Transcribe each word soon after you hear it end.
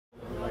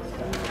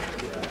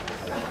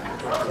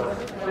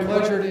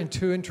Pleasure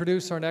to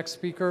introduce our next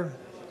speaker,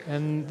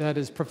 and that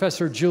is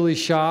Professor Julie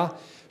Shah.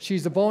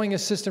 She's the Boeing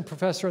Assistant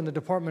Professor in the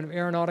Department of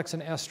Aeronautics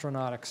and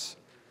Astronautics.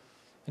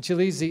 And she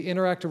leads the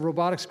Interactive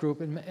Robotics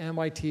Group in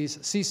MIT's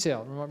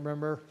CSAIL.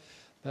 Remember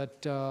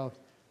that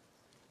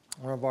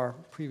one of our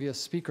previous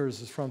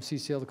speakers is from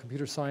CSAIL, the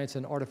Computer Science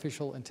and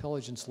Artificial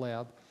Intelligence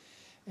Lab.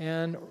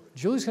 And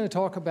Julie's going to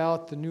talk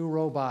about the new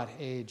robot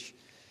age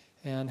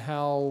and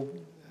how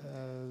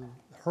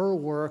her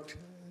work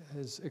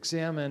has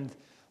examined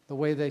the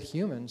way that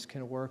humans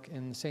can work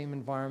in the same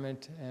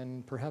environment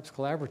and perhaps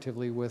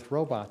collaboratively with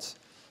robots.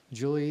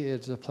 Julie,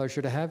 it's a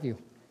pleasure to have you.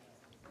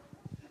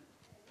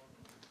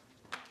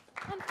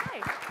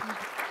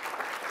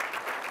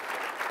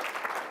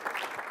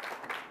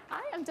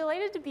 I'm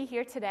delighted to be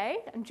here today.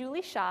 I'm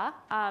Julie Shah,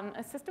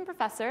 Assistant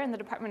Professor in the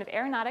Department of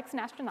Aeronautics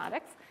and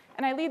Astronautics,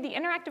 and I lead the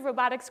Interactive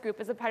Robotics Group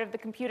as a part of the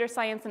Computer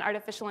Science and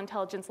Artificial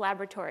Intelligence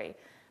Laboratory.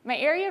 My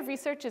area of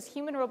research is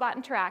human-robot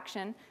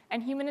interaction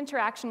and human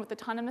interaction with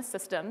autonomous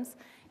systems.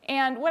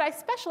 And what I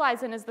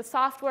specialize in is the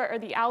software or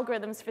the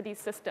algorithms for these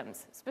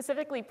systems,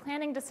 specifically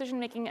planning,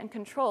 decision-making, and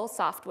control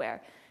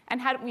software. And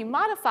how do we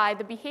modify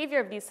the behavior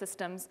of these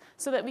systems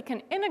so that we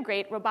can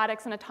integrate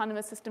robotics and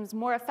autonomous systems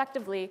more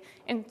effectively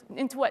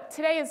into what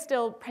today is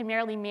still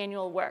primarily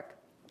manual work.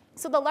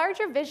 So the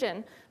larger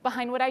vision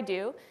behind what I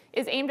do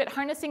is aimed at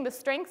harnessing the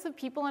strengths of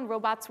people and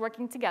robots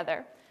working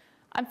together.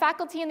 I'm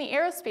faculty in the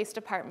aerospace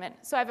department,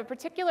 so I have a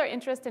particular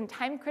interest in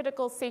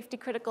time-critical,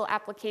 safety-critical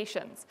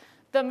applications.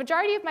 The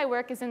majority of my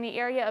work is in the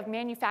area of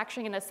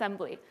manufacturing and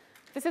assembly.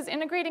 This is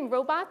integrating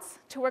robots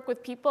to work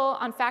with people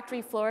on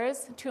factory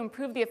floors to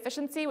improve the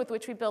efficiency with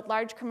which we build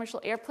large commercial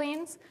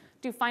airplanes,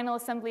 do final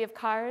assembly of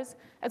cars,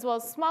 as well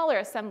as smaller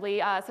assembly,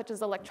 such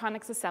as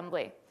electronics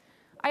assembly.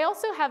 I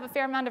also have a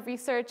fair amount of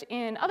research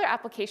in other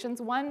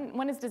applications.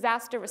 One is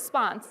disaster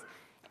response.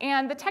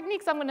 And the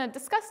techniques I'm going to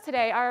discuss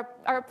today are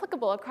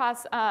applicable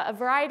across a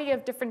variety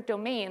of different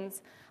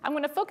domains. I'm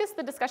going to focus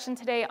the discussion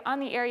today on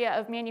the area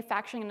of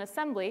manufacturing and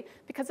assembly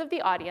because of the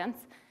audience,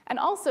 and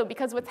also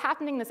because what's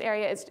happening in this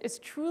area is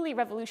truly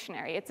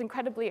revolutionary. It's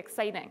incredibly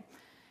exciting.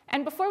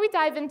 And before we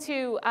dive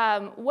into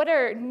what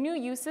are new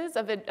uses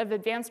of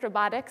advanced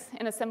robotics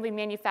in assembly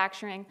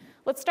manufacturing,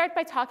 let's start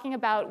by talking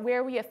about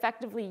where we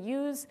effectively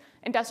use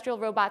industrial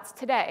robots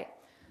today.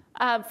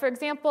 For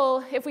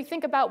example, if we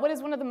think about what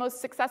is one of the most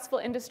successful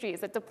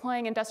industries at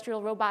deploying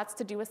industrial robots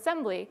to do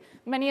assembly,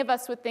 many of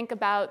us would think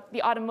about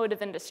the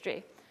automotive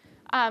industry.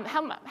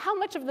 How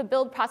much of the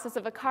build process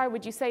of a car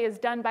would you say is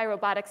done by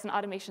robotics and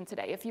automation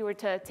today, if you were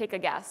to take a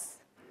guess?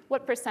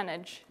 What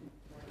percentage?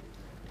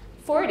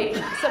 40.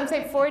 Some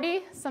say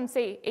 40, some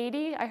say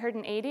 80. I heard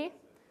an 80.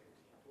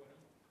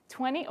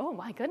 20? Oh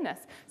my goodness.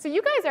 So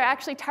you guys are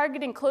actually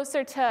targeting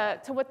closer to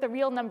what the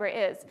real number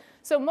is.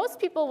 So most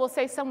people will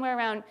say somewhere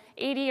around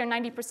 80 or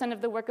 90% of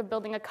the work of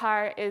building a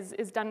car is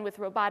done with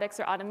robotics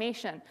or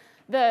automation.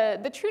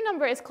 The true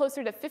number is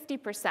closer to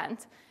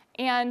 50%.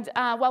 And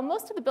while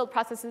most of the build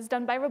process is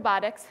done by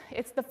robotics,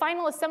 it's the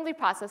final assembly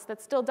process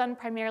that's still done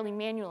primarily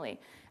manually.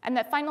 And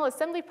that final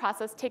assembly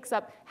process takes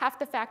up half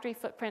the factory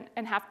footprint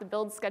and half the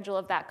build schedule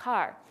of that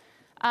car.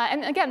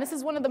 And again, this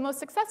is one of the most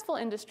successful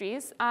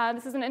industries.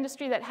 This is an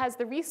industry that has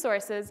the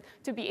resources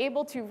to be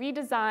able to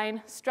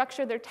redesign,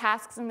 structure their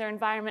tasks and their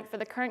environment for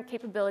the current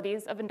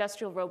capabilities of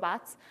industrial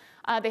robots.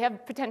 They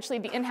have potentially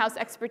the in-house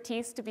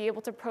expertise to be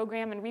able to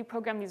program and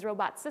reprogram these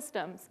robot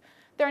systems.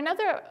 There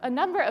are a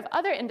number of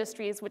other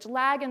industries which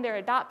lag in their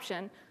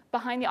adoption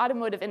behind the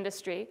automotive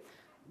industry.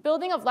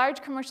 Building of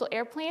large commercial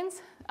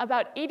airplanes,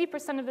 about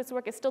 80% of this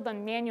work is still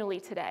done manually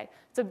today.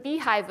 It's a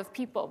beehive of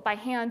people by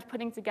hand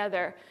putting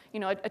together, a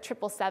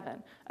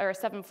 777 or a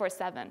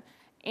 747.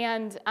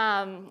 And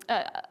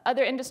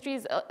other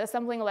industries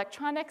assembling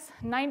electronics,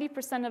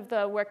 90% of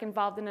the work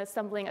involved in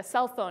assembling a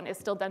cell phone is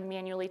still done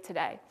manually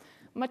today.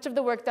 Much of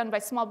the work done by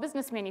small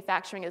business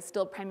manufacturing is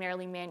still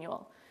primarily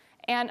manual.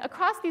 And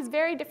across these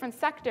very different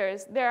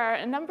sectors, there are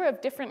a number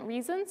of different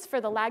reasons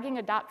for the lagging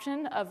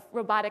adoption of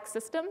robotic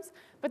systems,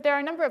 but there are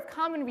a number of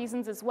common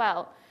reasons as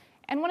well.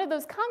 And one of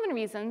those common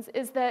reasons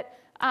is that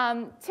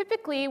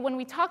typically when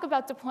we talk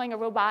about deploying a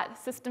robot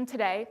system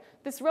today,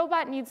 this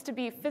robot needs to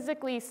be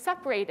physically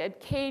separated,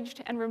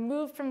 caged, and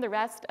removed from the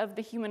rest of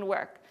the human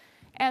work.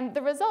 And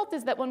the result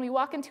is that when we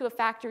walk into a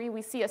factory,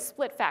 we see a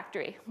split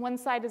factory. One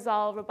side is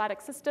all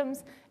robotic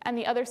systems, and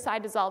the other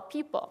side is all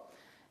people.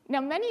 Now,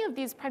 many of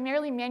these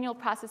primarily manual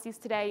processes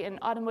today in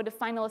automotive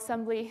final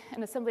assembly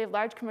and assembly of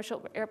large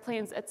commercial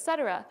airplanes, et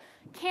cetera,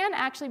 can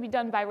actually be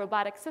done by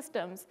robotic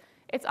systems.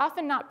 It's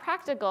often not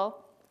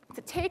practical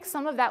to take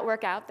some of that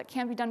work out that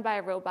can be done by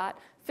a robot,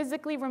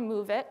 physically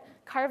remove it,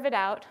 carve it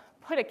out,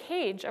 put a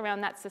cage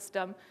around that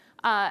system,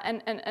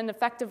 and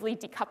effectively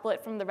decouple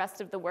it from the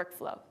rest of the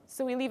workflow.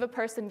 So we leave a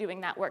person doing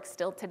that work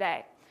still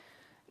today.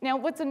 Now,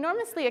 what's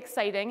enormously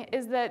exciting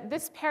is that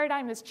this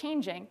paradigm is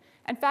changing,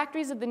 and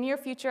factories of the near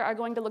future are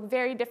going to look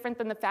very different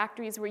than the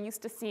factories we're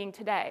used to seeing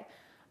today.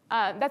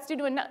 That's due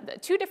to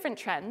two different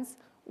trends.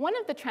 One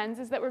of the trends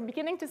is that we're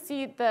beginning to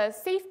see the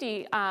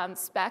safety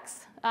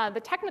specs,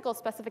 the technical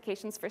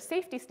specifications for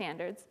safety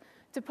standards,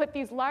 to put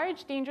these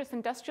large, dangerous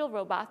industrial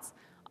robots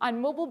on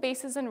mobile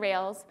bases and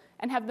rails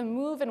and have them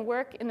move and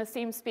work in the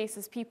same space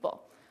as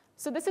people.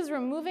 So this is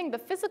removing the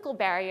physical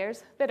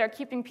barriers that are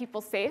keeping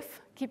people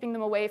safe, keeping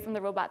them away from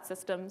the robot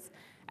systems,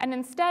 and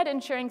instead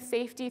ensuring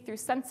safety through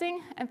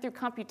sensing and through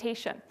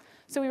computation.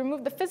 So we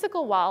remove the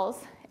physical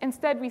walls.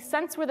 Instead, we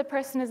sense where the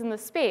person is in the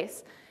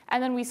space,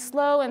 and then we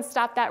slow and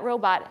stop that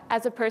robot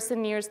as a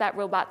person nears that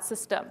robot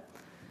system.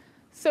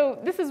 So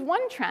this is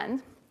one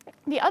trend.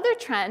 The other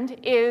trend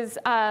is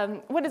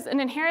what is an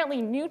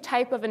inherently new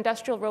type of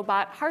industrial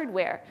robot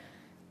hardware.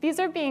 These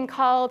are being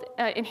called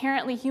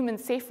inherently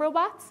human-safe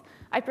robots.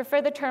 I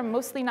prefer the term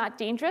mostly not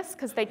dangerous,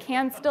 because they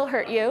can still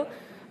hurt you.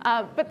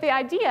 But the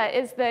idea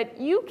is that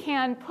you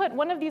can put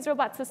one of these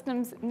robot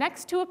systems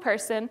next to a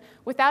person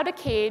without a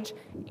cage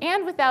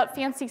and without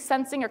fancy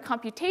sensing or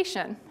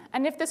computation.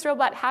 And if this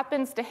robot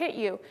happens to hit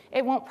you,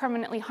 it won't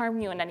permanently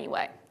harm you in any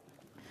way.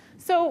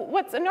 So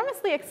what's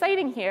enormously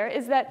exciting here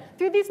is that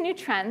through these new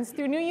trends,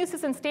 through new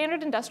uses in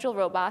standard industrial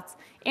robots,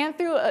 and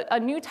through a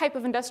new type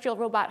of industrial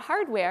robot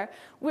hardware,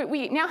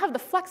 we now have the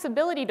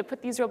flexibility to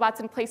put these robots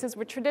in places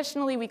where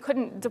traditionally we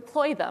couldn't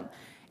deploy them.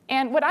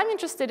 And what I'm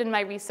interested in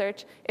my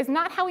research is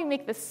not how we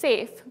make this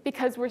safe,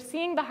 because we're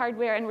seeing the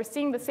hardware and we're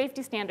seeing the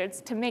safety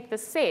standards to make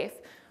this safe.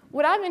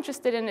 What I'm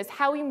interested in is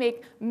how we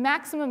make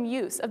maximum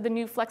use of the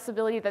new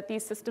flexibility that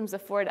these systems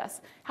afford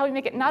us. How we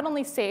make it not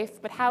only safe,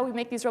 but how we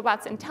make these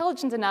robots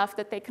intelligent enough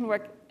that they can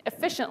work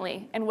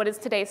efficiently in what is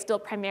today still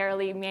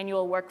primarily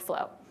manual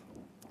workflow.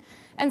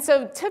 And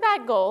so to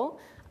that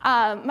goal,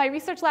 my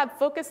research lab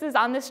focuses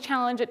on this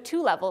challenge at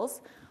two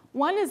levels.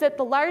 One is at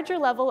the larger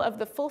level of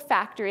the full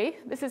factory.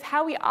 This is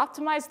how we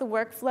optimize the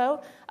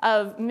workflow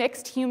of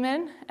mixed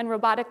human and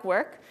robotic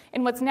work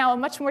in what's now a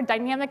much more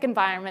dynamic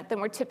environment than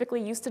we're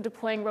typically used to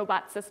deploying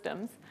robot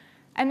systems.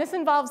 And this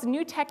involves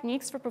new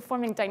techniques for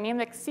performing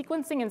dynamic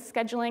sequencing and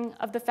scheduling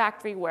of the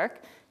factory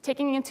work,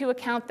 taking into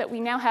account that we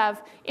now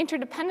have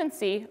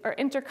interdependency or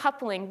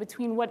intercoupling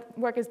between what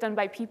work is done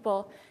by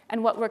people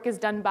and what work is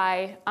done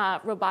by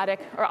robotic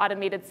or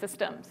automated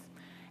systems.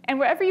 And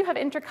wherever you have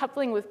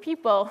intercoupling with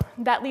people,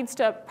 that leads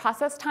to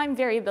process time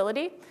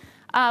variability,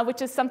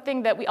 which is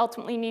something that we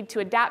ultimately need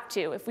to adapt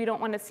to if we don't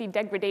want to see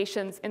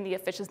degradations in the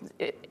efficiency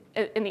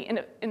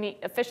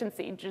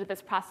due to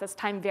this process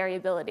time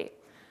variability.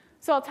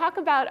 So I'll talk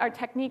about our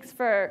techniques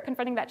for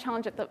confronting that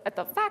challenge at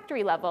the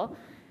factory level.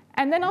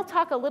 And then I'll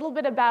talk a little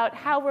bit about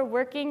how we're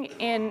working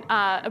in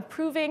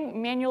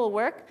improving manual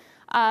work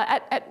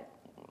at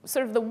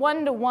sort of the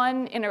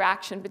one-to-one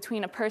interaction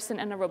between a person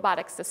and a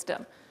robotic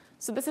system.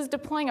 So this is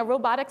deploying a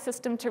robotic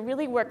system to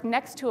really work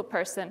next to a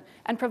person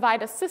and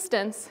provide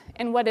assistance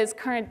in what is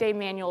current-day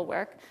manual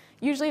work.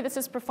 Usually this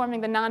is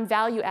performing the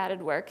non-value-added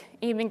work,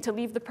 aiming to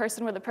leave the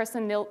person where the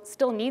person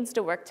still needs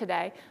to work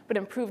today, but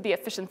improve the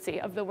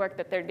efficiency of the work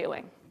that they're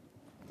doing.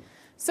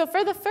 So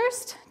for the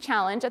first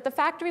challenge at the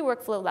factory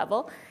workflow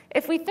level,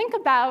 if we think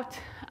about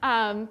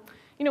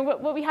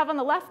what we have on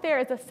the left there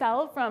is a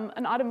cell from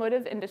an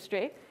automotive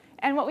industry.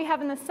 And what we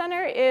have in the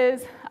center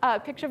is a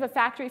picture of a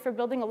factory for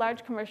building a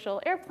large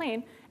commercial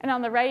airplane. And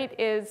on the right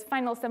is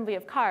final assembly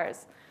of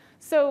cars.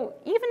 So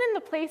even in the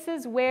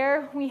places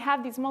where we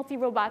have these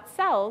multi-robot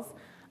cells,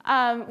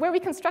 where we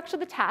can structure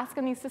the task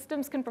and these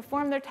systems can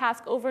perform their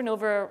task over and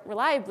over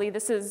reliably,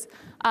 this is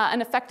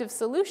an effective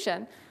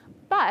solution.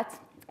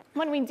 But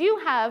when we do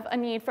have a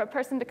need for a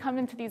person to come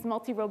into these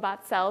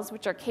multi-robot cells,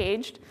 which are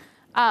caged,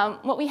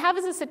 what we have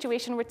is a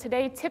situation where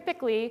today,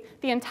 typically,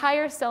 the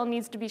entire cell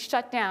needs to be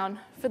shut down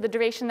for the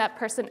duration that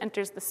person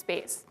enters the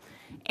space.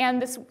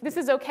 And this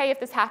is OK if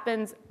this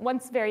happens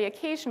once very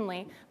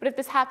occasionally. But if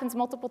this happens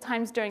multiple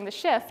times during the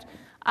shift,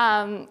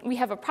 we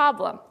have a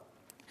problem.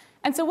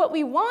 And so what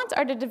we want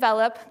are to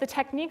develop the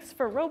techniques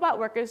for robot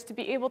workers to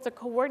be able to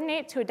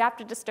coordinate to adapt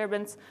to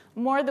disturbance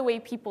more the way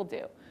people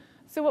do.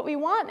 So what we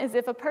want is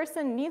if a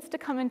person needs to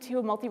come into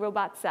a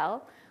multi-robot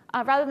cell,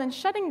 rather than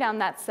shutting down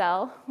that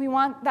cell, we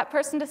want that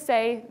person to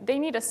say they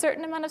need a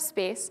certain amount of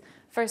space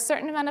for a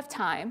certain amount of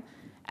time.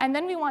 And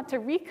then we want to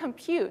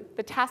recompute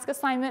the task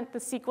assignment, the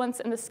sequence,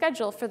 and the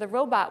schedule for the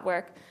robot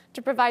work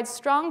to provide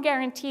strong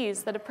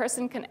guarantees that a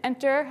person can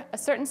enter a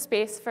certain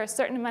space for a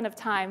certain amount of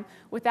time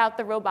without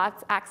the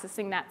robots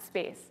accessing that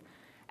space.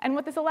 And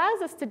what this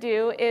allows us to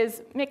do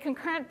is make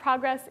concurrent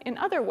progress in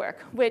other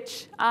work,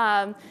 which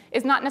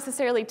is not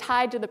necessarily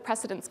tied to the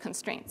precedence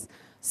constraints.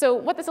 So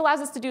what this allows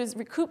us to do is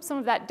recoup some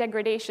of that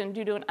degradation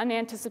due to an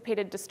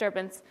unanticipated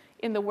disturbance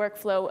in the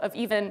workflow of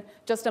even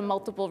just a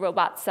multiple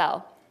robot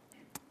cell.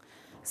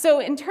 So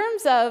in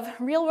terms of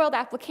real-world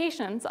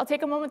applications, I'll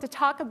take a moment to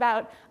talk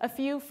about a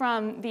few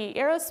from the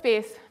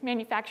aerospace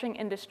manufacturing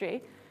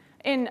industry.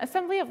 In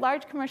assembly of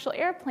large commercial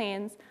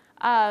airplanes,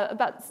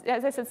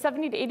 as I said,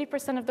 70 to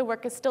 80% of the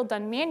work is still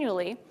done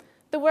manually.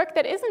 The work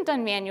that isn't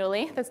done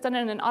manually, that's done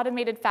in an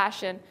automated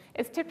fashion,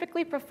 is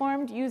typically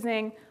performed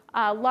using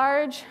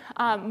large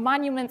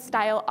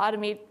monument-style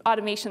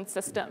automation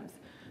systems.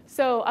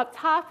 So up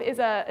top is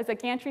a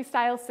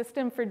gantry-style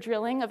system for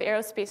drilling of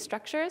aerospace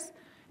structures.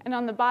 And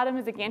on the bottom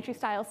is a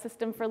gantry-style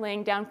system for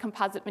laying down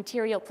composite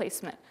material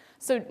placement.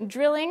 So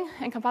drilling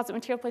and composite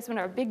material placement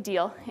are a big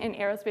deal in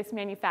aerospace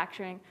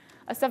manufacturing.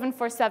 A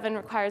 747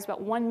 requires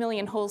about 1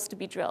 million holes to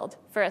be drilled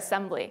for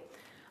assembly.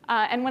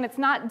 And when it's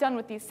not done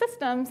with these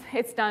systems,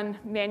 it's done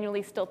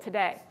manually still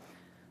today.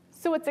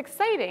 So what's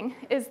exciting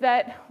is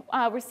that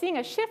we're seeing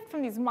a shift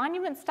from these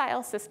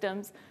monument-style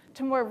systems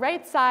to more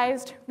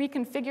right-sized,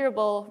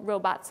 reconfigurable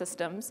robot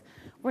systems,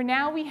 where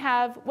now we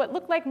have what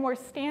look like more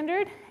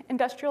standard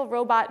industrial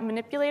robot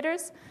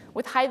manipulators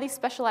with highly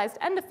specialized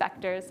end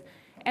effectors.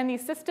 And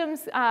these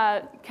systems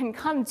can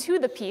come to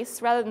the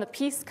piece rather than the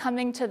piece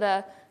coming to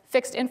the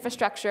fixed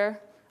infrastructure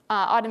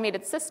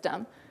automated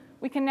system.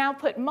 We can now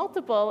put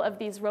multiple of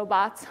these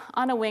robots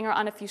on a wing or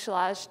on a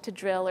fuselage to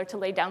drill or to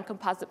lay down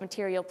composite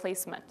material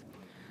placement.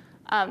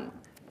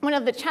 One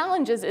of the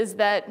challenges is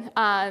that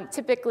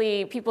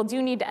typically people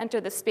do need to enter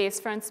the space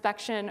for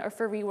inspection or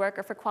for rework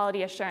or for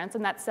quality assurance,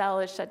 and that cell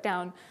is shut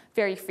down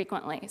very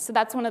frequently. So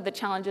that's one of the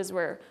challenges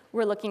we're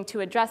looking to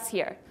address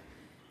here.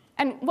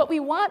 And what we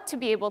want to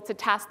be able to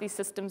task these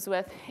systems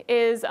with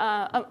is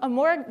a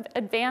more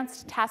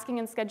advanced tasking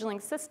and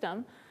scheduling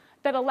system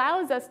that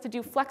allows us to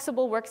do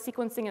flexible work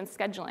sequencing and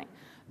scheduling.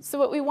 So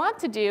what we want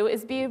to do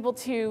is be able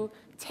to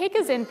take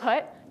as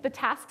input the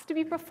tasks to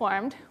be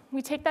performed.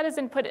 We take that as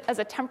input as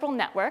a temporal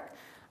network,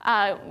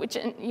 which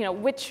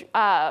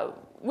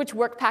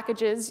work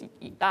packages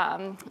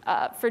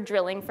for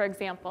drilling, for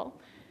example.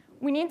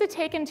 We need to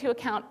take into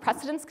account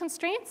precedence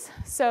constraints.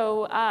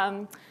 So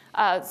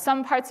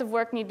some parts of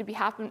work need to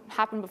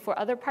happen before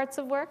other parts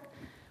of work.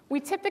 We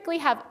typically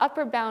have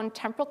upper bound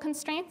temporal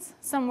constraints.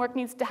 Some work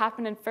needs to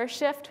happen in first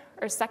shift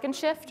or second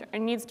shift, or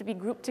needs to be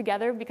grouped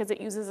together because it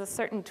uses a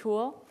certain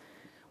tool.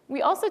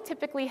 We also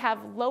typically have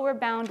lower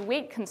bound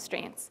weight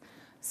constraints.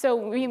 So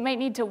we might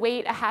need to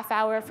wait a half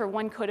hour for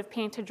one coat of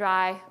paint to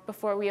dry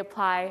before we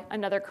apply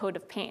another coat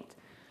of paint.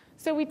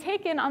 So we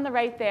take in on the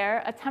right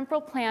there a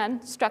temporal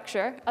plan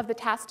structure of the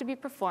task to be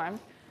performed.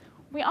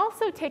 We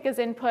also take as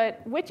input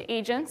which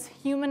agents,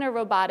 human or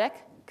robotic,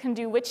 can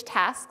do which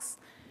tasks,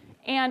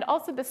 and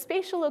also the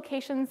spatial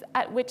locations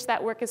at which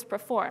that work is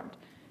performed.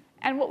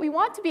 And what we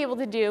want to be able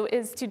to do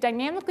is to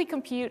dynamically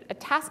compute a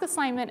task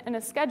assignment and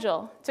a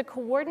schedule to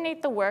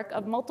coordinate the work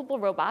of multiple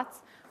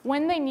robots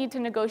when they need to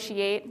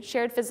negotiate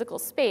shared physical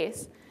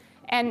space,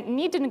 and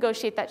need to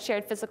negotiate that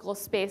shared physical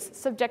space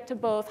subject to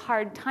both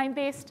hard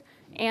time-based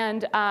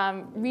and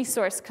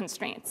resource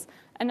constraints.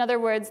 In other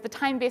words, the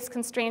time-based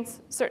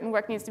constraints, certain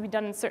work needs to be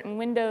done in certain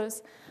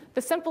windows.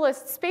 The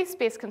simplest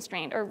space-based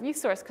constraint or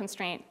resource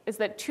constraint is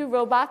that two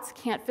robots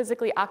can't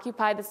physically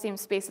occupy the same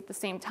space at the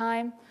same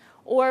time.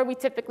 Or we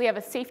typically have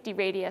a safety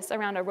radius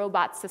around a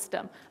robot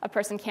system. A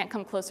person can't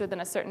come closer than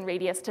a certain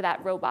radius to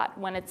that robot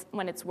when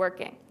it's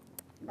working.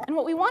 And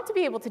what we want to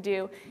be able to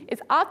do is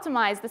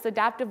optimize this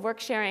adaptive work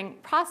sharing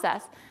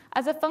process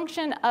as a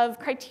function of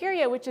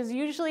criteria which is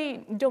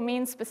usually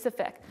domain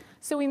specific.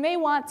 So we may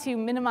want to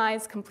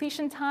minimize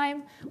completion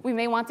time. We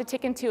may want to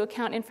take into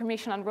account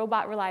information on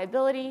robot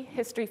reliability,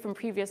 history from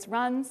previous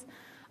runs.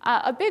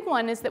 A big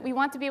one is that we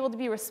want to be able to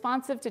be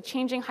responsive to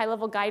changing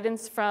high-level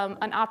guidance from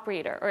an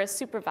operator or a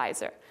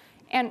supervisor.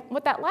 And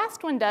what that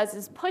last one does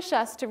is push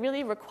us to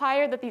really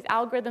require that these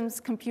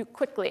algorithms compute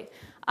quickly,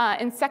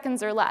 in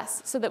seconds or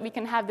less, so that we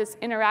can have this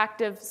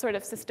interactive sort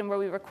of system where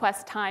we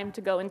request time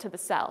to go into the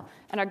cell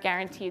and are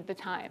guaranteed the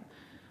time.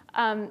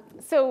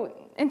 So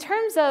in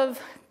terms of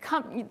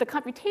the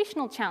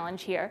computational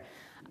challenge here,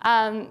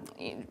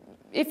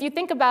 if you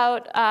think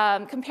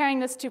about comparing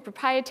this to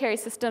proprietary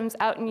systems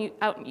out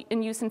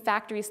in use in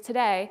factories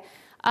today,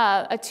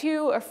 a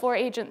 2 or 4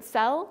 agent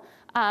cell,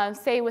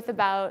 say with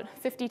about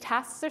 50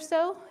 tasks or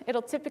so,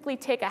 it'll typically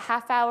take a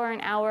half hour,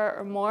 an hour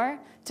or more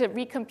to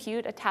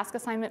recompute a task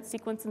assignment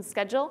sequence and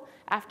schedule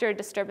after a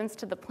disturbance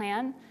to the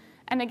plan.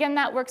 And again,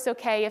 that works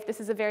okay if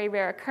this is a very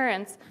rare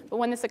occurrence, but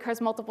when this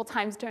occurs multiple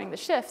times during the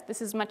shift, this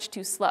is much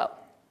too slow.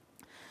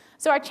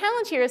 So our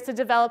challenge here is to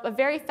develop a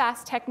very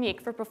fast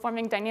technique for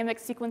performing dynamic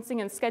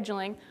sequencing and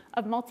scheduling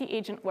of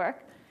multi-agent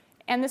work.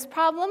 And this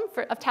problem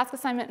of task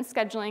assignment and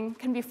scheduling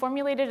can be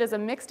formulated as a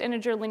mixed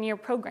integer linear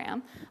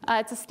program.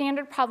 It's a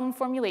standard problem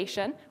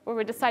formulation where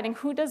we're deciding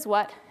who does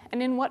what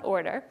and in what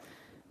order.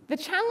 The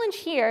challenge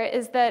here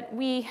is that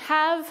we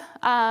have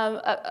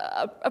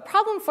a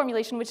problem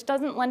formulation which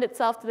doesn't lend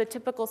itself to the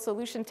typical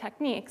solution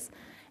techniques.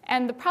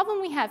 And the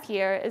problem we have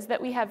here is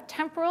that we have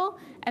temporal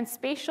and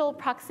spatial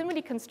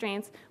proximity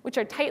constraints which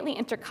are tightly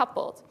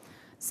intercoupled.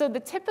 So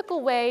the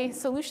typical way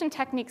solution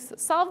techniques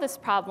solve this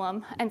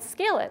problem and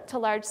scale it to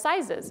large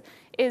sizes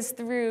is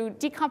through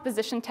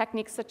decomposition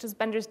techniques such as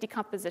Bender's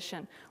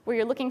decomposition, where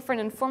you're looking for an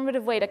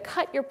informative way to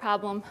cut your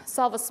problem,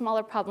 solve a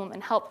smaller problem,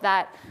 and help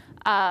that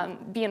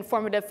be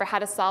informative for how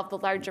to solve the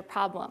larger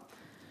problem.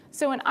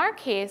 So in our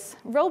case,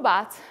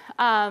 robots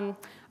are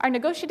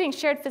negotiating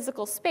shared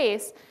physical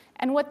space,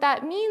 And what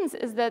that means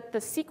is that the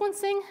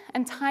sequencing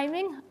and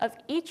timing of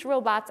each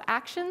robot's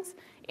actions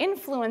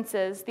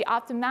influences the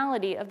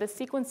optimality of the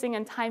sequencing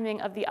and timing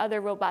of the other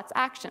robot's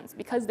actions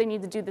because they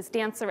need to do this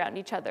dance around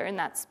each other in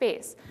that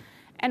space.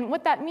 And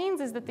what that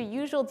means is that the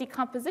usual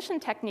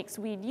decomposition techniques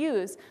we'd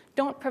use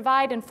don't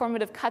provide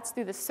informative cuts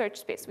through the search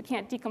space. We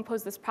can't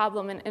decompose this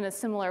problem in a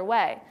similar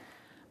way.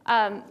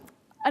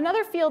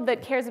 Another field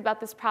that cares about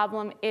this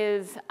problem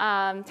is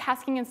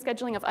tasking and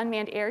scheduling of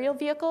unmanned aerial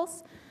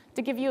vehicles.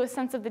 To give you a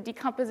sense of the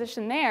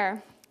decomposition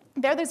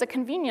there's a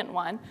convenient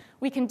one.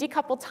 We can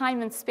decouple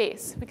time and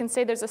space. We can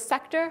say there's a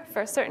sector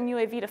for a certain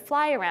UAV to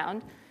fly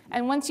around,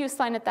 and once you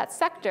assign it that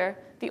sector,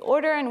 the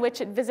order in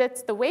which it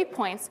visits the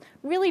waypoints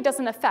really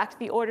doesn't affect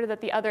the order that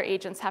the other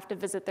agents have to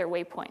visit their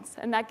waypoints,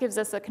 and that gives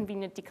us a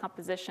convenient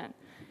decomposition.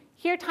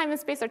 Here, time and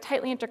space are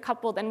tightly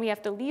intercoupled, and we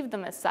have to leave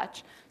them as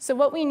such. So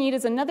what we need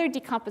is another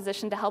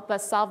decomposition to help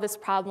us solve this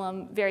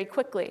problem very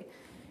quickly.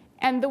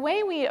 And the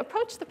way we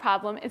approach the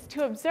problem is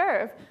to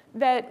observe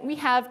that we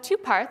have two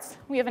parts.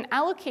 We have an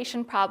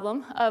allocation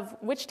problem of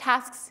which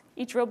tasks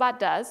each robot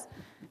does,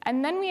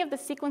 and then we have the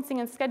sequencing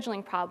and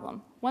scheduling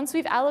problem. Once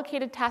we've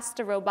allocated tasks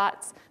to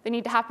robots, they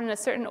need to happen in a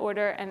certain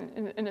order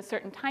and in a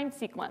certain time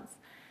sequence.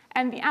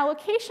 And the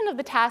allocation of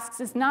the tasks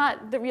is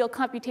not the real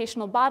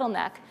computational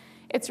bottleneck.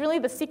 It's really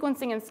the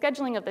sequencing and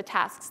scheduling of the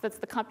tasks that's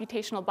the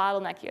computational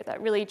bottleneck here that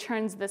really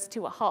turns this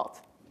to a halt.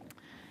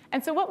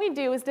 And so what we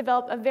do is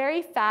develop a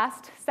very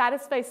fast,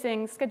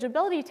 satisficing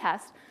schedulability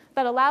test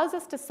that allows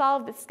us to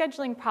solve the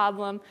scheduling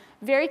problem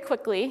very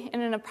quickly in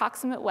an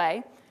approximate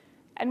way.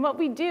 And what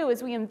we do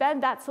is we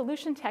embed that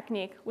solution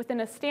technique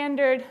within a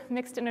standard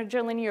mixed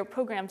integer linear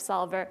program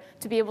solver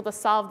to be able to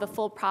solve the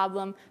full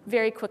problem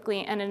very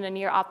quickly and in a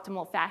near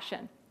optimal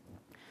fashion.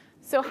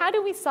 So how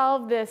do we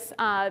solve this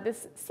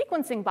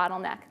sequencing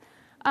bottleneck?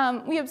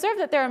 We observe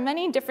that there are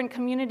many different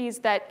communities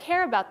that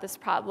care about this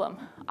problem.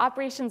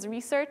 Operations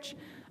research,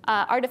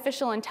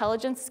 artificial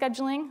intelligence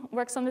scheduling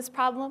works on this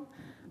problem.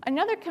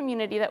 Another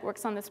community that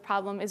works on this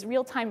problem is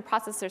real-time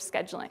processor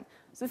scheduling.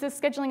 So this is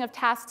scheduling of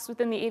tasks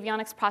within the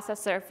avionics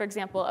processor, for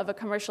example, of a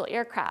commercial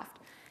aircraft.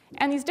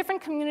 And these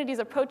different communities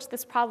approach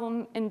this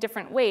problem in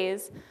different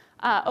ways.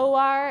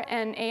 OR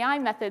and AI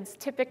methods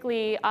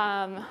typically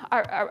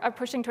are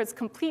pushing towards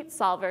complete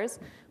solvers,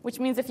 which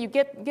means if you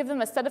give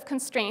them a set of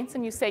constraints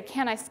and you say,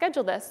 can I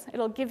schedule this?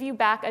 It'll give you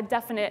back a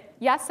definite,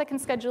 yes, I can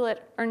schedule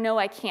it, or no,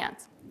 I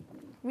can't.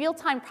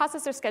 Real-time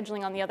processor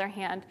scheduling, on the other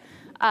hand,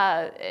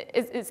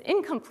 is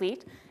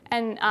incomplete.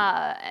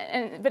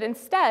 But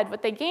instead,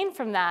 what they gain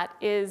from that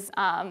is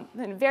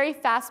very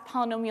fast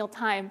polynomial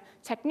time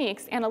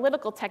techniques,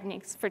 analytical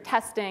techniques for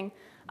testing,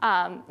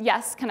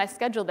 yes, can I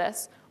schedule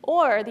this?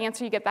 Or the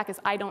answer you get back is,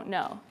 I don't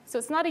know. So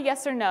it's not a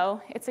yes or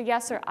no. It's a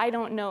yes or I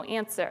don't know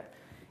answer.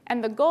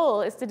 And the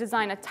goal is to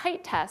design a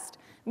tight test,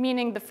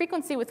 meaning the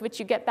frequency with which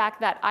you get back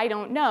that I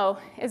don't know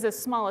is as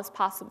small as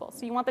possible.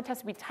 So you want the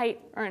test to be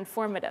tight or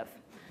informative.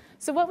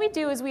 So what we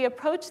do is we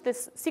approach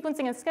this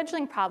sequencing and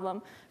scheduling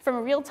problem from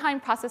a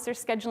real-time processor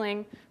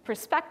scheduling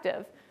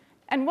perspective.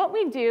 And what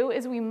we do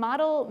is we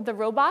model the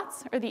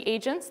robots or the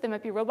agents. They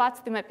might be robots,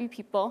 they might be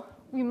people.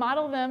 We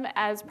model them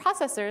as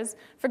processors,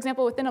 for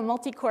example, within a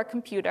multi-core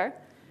computer.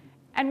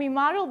 And we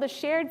model the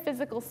shared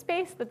physical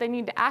space that they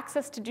need to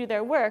access to do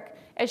their work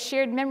as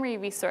shared memory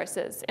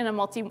resources in a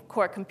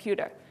multi-core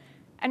computer.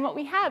 And what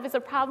we have is a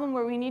problem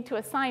where we need to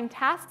assign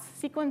tasks,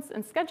 sequence,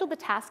 and schedule the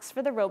tasks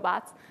for the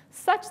robots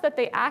such that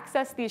they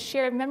access these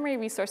shared memory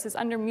resources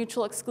under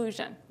mutual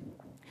exclusion.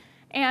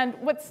 And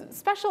what's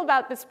special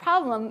about this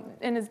problem,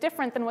 and is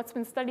different than what's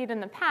been studied in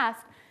the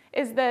past,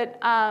 is that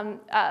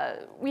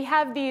we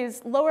have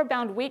these lower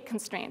bound weight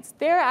constraints.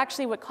 They're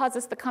actually what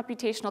causes the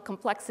computational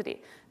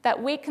complexity, that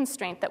weight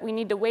constraint that we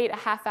need to wait a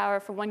half hour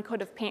for one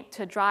coat of paint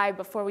to dry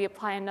before we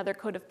apply another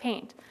coat of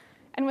paint.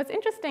 And what's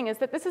interesting is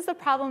that this is a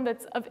problem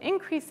that's of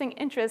increasing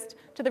interest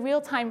to the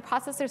real-time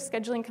processor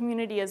scheduling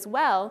community as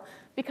well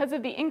because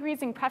of the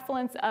increasing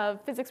prevalence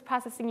of physics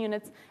processing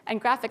units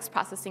and graphics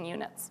processing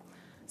units.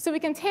 So we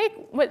can take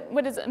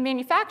what is a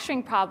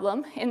manufacturing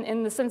problem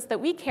in the sense that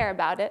we care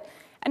about it,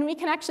 and we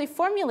can actually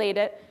formulate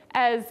it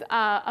as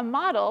a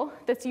model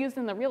that's used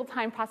in the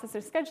real-time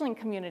processor scheduling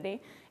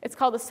community. It's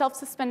called a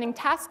self-suspending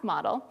task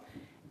model.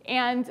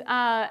 And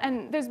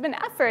there's been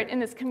effort in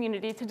this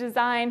community to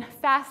design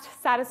fast,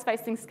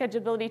 satisficing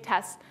schedulability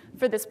tests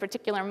for this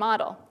particular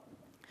model.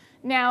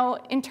 Now,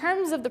 in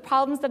terms of the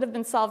problems that have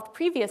been solved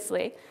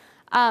previously,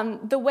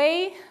 the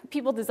way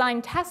people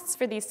design tests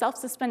for these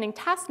self-suspending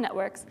task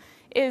networks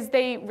is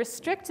they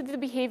restrict the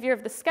behavior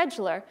of the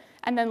scheduler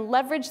and then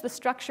leverage the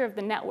structure of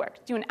the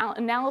network, do an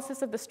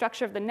analysis of the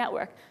structure of the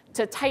network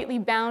to tightly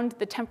bound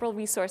the temporal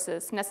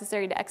resources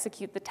necessary to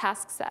execute the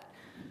task set.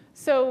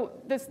 So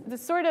the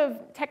sort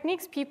of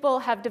techniques people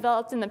have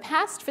developed in the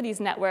past for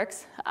these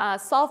networks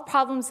solve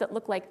problems that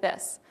look like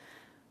this.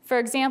 For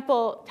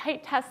example,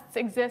 tight tests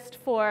exist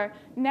for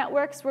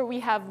networks where we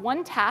have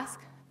one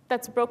task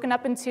that's broken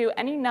up into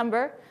any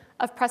number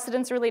of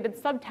precedence-related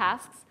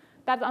subtasks.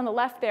 That on the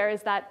left there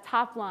is that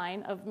top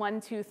line of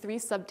 1, 2, 3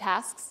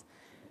 subtasks.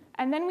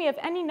 And then we have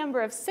any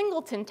number of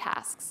singleton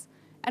tasks.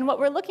 And what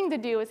we're looking to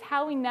do is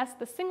how we nest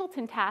the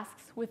singleton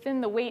tasks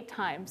within the wait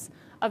times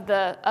of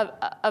the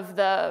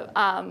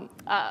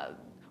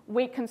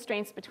wait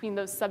constraints between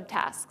those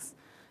subtasks.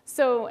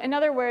 So in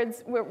other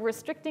words, we're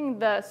restricting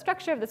the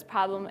structure of this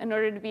problem in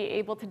order to be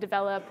able to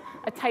develop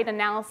a tight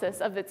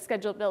analysis of its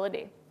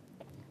schedulability.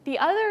 The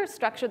other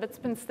structure that's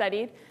been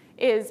studied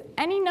is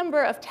any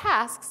number of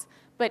tasks,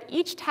 but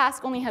each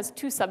task only has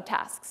 2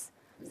 subtasks.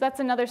 So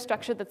that's another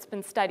structure that's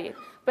been studied.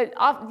 But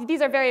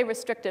these are very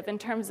restrictive in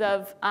terms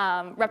of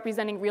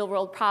representing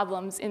real-world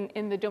problems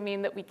in the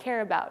domain that we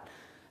care about.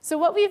 So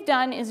what we've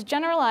done is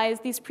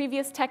generalize these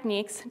previous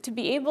techniques to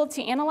be able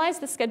to analyze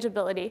the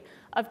schedulability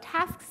of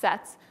task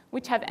sets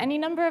which have any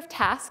number of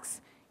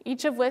tasks,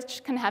 each of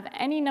which can have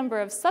any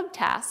number of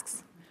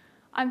subtasks.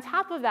 On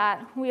top of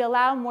that, we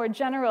allow more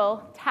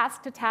general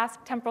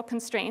task-to-task temporal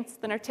constraints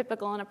than are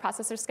typical in a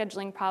processor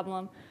scheduling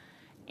problem.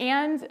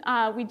 And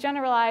we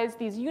generalize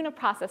these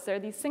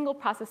uniprocessor, these single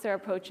processor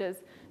approaches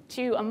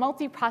to a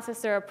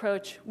multi-processor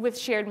approach with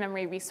shared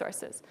memory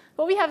resources.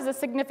 What we have is a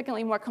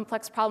significantly more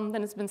complex problem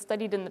than has been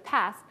studied in the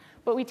past,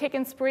 but we take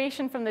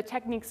inspiration from the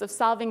techniques of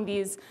solving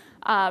these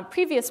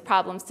previous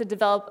problems to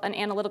develop an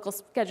analytical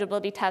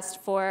schedulability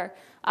test for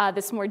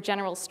this more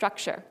general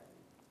structure.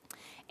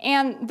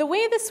 And the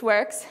way this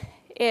works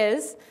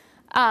is,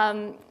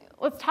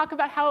 let's talk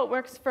about how it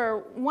works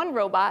for one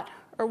robot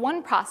or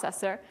one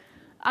processor.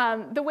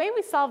 The way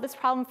we solve this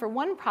problem for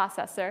one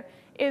processor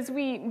is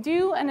we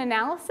do an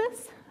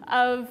analysis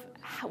of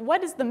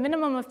what is the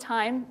minimum of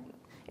time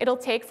it'll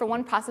take for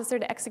one processor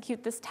to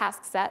execute this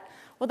task set.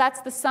 Well,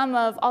 that's the sum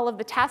of all of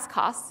the task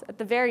costs at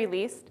the very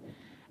least.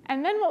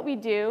 And then what we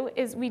do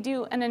is we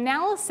do an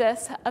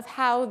analysis of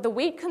how the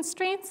wait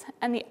constraints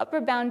and the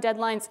upper bound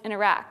deadlines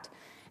interact.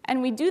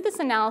 And we do this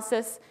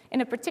analysis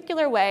in a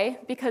particular way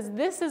because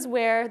this is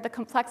where the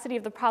complexity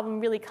of the problem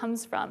really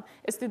comes from,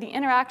 is through the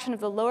interaction of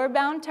the lower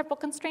bound temporal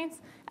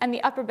constraints and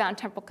the upper bound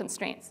temporal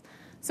constraints.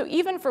 So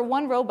even for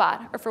one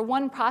robot or for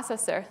one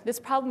processor, this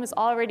problem is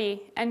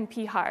already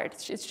NP hard.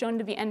 It's shown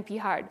to be NP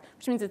hard,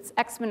 which means it's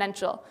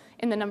exponential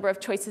in the number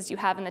of choices you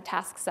have in the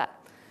task set.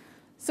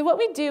 So what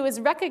we do is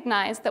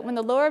recognize that when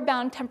the lower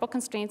bound temporal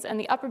constraints and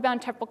the upper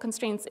bound temporal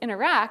constraints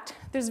interact,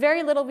 there's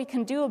very little we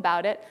can do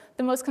about it.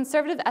 The most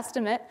conservative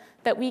estimate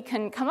that we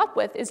can come up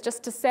with is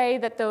just to say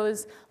that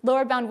those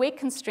lower bound wait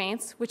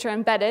constraints, which are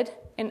embedded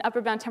in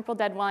upper bound temporal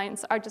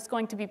deadlines, are just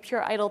going to be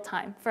pure idle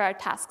time for our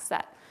task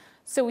set.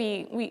 So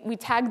we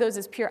tag those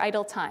as pure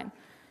idle time.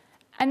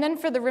 And then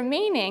for the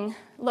remaining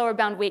lower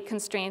bound wait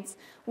constraints,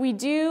 we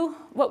do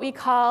what we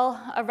call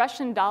a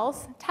Russian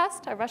dolls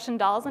test, a Russian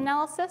dolls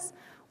analysis.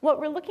 What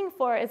we're looking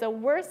for is a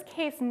worst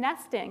case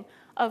nesting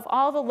of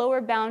all the lower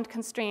bound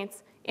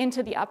constraints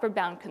into the upper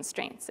bound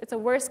constraints. It's a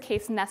worst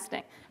case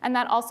nesting. And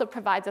that also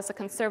provides us a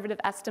conservative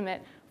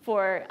estimate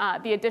for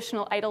the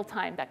additional idle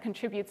time that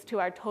contributes to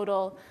our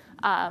total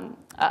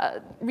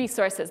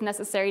resources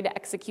necessary to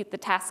execute the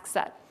task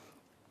set.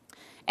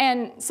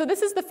 And so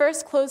this is the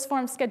first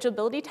closed-form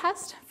schedulability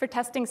test for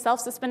testing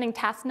self-suspending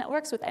task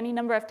networks with any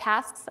number of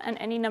tasks and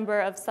any number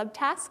of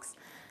subtasks.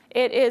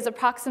 It is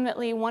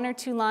approximately 1 or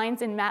 2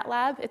 lines in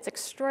MATLAB. It's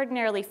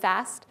extraordinarily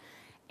fast.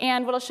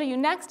 And what I'll show you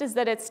next is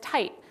that it's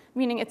tight,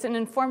 meaning it's an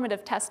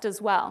informative test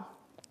as well.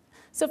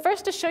 So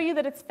first, to show you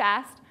that it's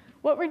fast,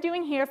 what we're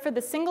doing here for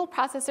the single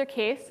processor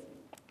case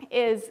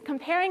is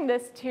comparing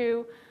this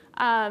to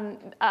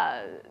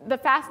the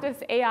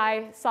fastest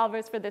AI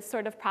solvers for this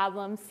sort of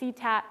problem,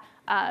 CTAT,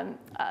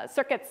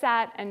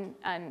 CircuitSat,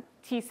 and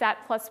TSAT++.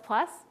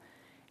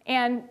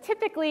 And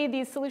typically,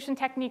 these solution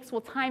techniques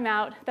will time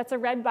out. That's a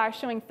red bar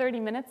showing 30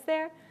 minutes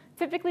there.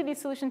 Typically, these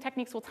solution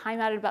techniques will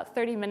time out at about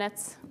 30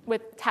 minutes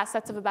with task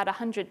sets of about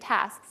 100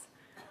 tasks.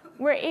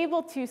 We're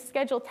able to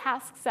schedule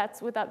task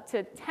sets with up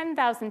to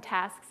 10,000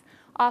 tasks,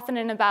 often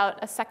in about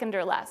a second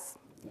or less.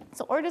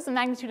 So orders of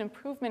magnitude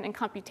improvement in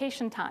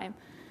computation time.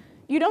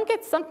 You don't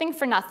get something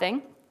for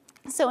nothing.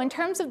 So in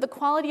terms of the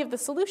quality of the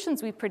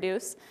solutions we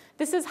produce,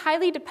 this is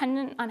highly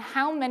dependent on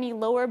how many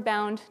lower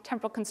bound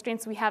temporal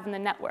constraints we have in the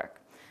network.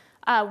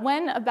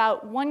 When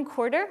about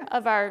 1/4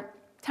 of our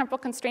temporal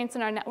constraints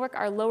in our network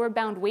are lower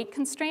bound wait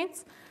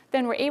constraints,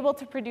 then we're able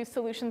to produce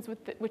solutions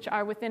which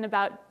are within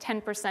about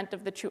 10%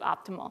 of the true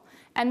optimal.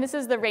 And this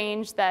is the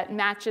range that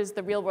matches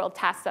the real-world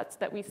task sets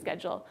that we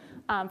schedule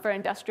for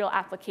industrial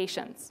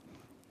applications.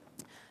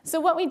 So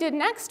what we did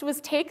next was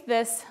take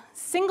this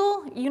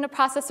single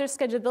uniprocessor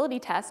schedulability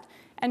test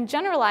and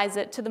generalize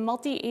it to the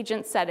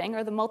multi-agent setting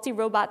or the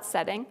multi-robot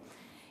setting.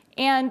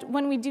 And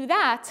when we do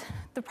that,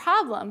 the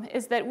problem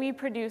is that we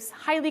produce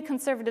highly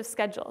conservative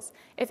schedules.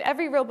 If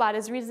every robot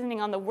is reasoning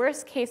on the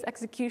worst case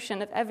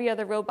execution of every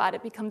other robot,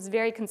 it becomes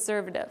very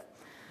conservative.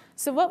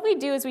 So what we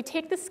do is we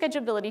take this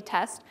schedulability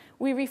test,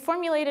 we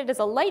reformulate it as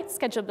a light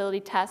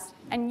schedulability test,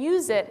 and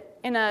use it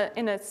in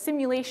a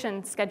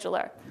simulation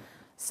scheduler.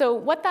 So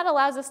what that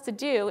allows us to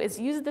do is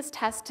use this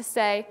test to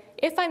say,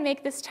 if I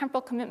make this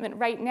temporal commitment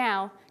right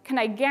now, can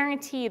I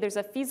guarantee there's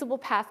a feasible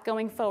path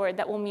going forward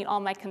that will meet all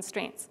my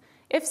constraints?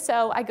 If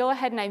so, I go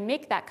ahead and I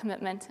make that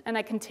commitment, and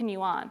I continue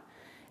on.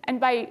 And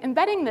by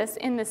embedding this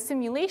in the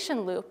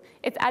simulation loop,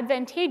 it's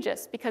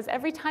advantageous because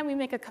every time we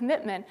make a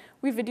commitment,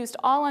 we've reduced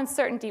all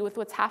uncertainty with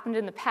what's happened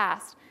in the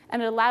past,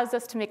 and it allows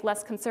us to make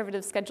less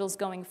conservative schedules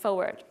going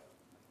forward.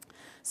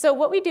 So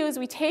what we do is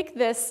we take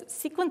this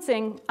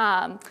sequencing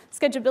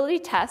schedulability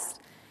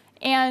test,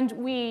 and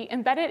we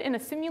embed it in a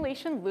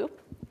simulation loop,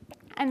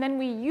 and then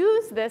we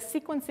use this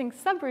sequencing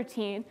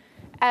subroutine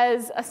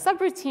as a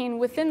subroutine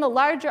within the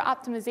larger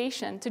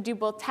optimization to do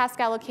both task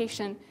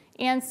allocation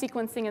and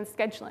sequencing and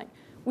scheduling.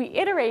 We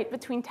iterate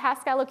between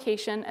task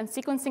allocation and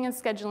sequencing and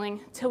scheduling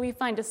till we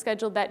find a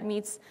schedule that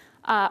meets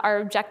our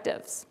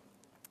objectives.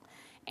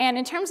 And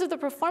in terms of the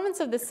performance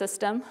of the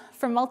system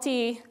for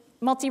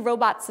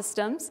multi-robot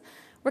systems,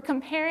 we're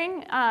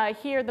comparing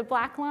here the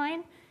black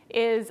line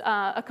is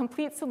a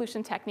complete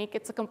solution technique.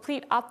 It's a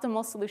complete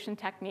optimal solution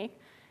technique.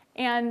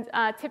 And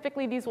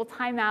typically, these will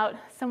time out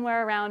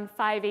somewhere around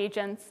 5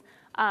 agents,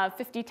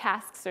 50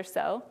 tasks or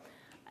so.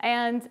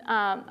 And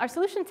our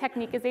solution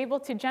technique is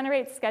able to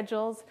generate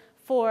schedules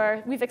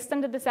for, we've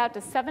extended this out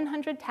to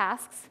 700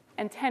 tasks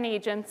and 10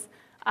 agents,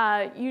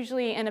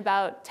 usually in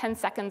about 10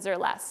 seconds or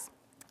less.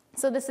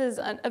 So this is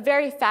a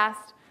very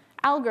fast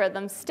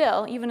algorithm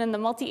still, even in the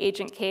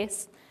multi-agent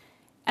case.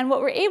 And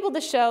what we're able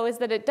to show is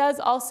that it does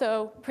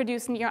also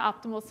produce near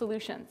optimal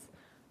solutions.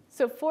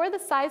 So for the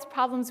size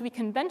problems we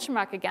can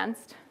benchmark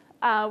against,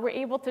 we're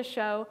able to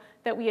show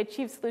that we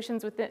achieve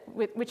solutions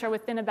which are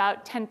within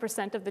about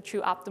 10% of the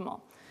true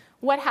optimal.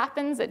 What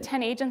happens at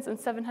 10 agents and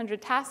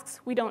 700 tasks,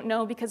 we don't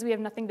know because we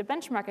have nothing to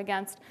benchmark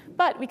against,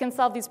 but we can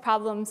solve these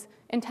problems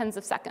in tens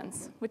of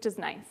seconds, which is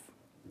nice.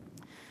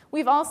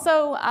 We've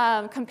also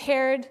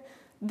compared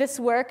this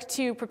work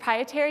to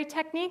proprietary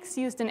techniques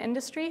used in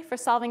industry for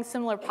solving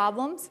similar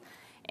problems.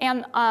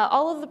 And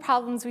all of the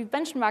problems we've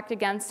benchmarked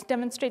against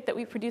demonstrate that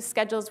we produce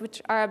schedules which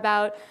are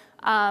about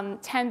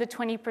 10 to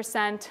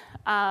 20%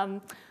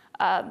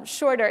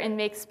 shorter in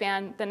make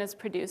span than is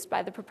produced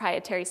by the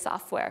proprietary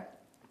software.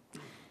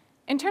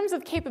 In terms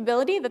of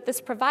capability that this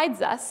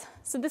provides us,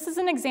 so this is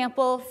an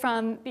example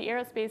from the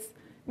aerospace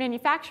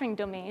manufacturing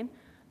domain.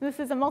 This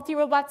is a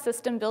multi-robot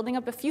system building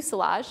up a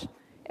fuselage.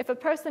 If a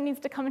person needs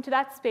to come into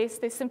that space,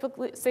 they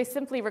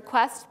simply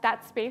request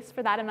that space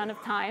for that amount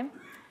of time.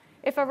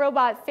 If a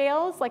robot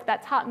fails, like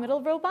that top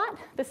middle robot,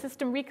 the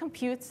system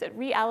recomputes, it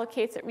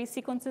reallocates, it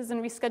resequences,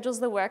 and reschedules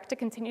the work to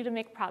continue to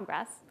make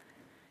progress.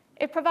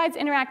 It provides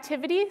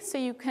interactivity, so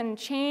you can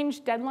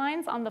change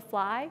deadlines on the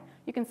fly.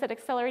 You can set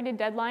accelerated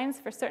deadlines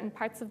for certain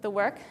parts of the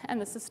work, and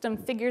the system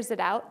figures it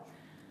out.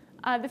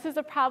 This is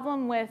a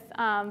problem with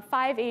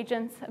 5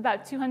 agents,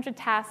 about 200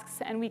 tasks,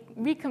 and we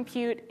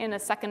recompute in a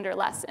second or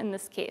less in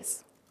this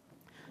case.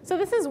 So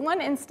this is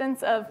one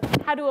instance of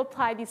how to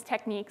apply these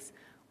techniques.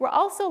 We're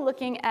also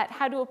looking at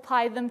how to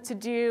apply them to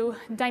do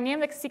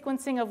dynamic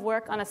sequencing of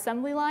work on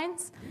assembly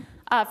lines.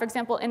 For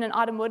example, in an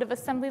automotive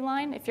assembly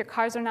line, if your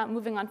cars are not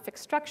moving on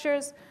fixed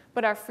structures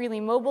but are freely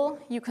mobile,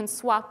 you can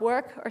swap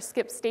work or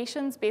skip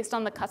stations based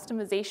on the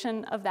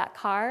customization of that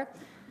car.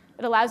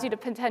 It allows you to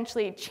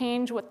potentially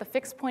change what the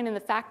fixed point in the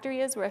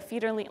factory is, where a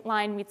feeder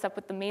line meets up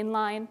with the main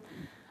line.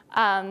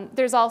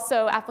 There's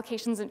also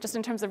applications just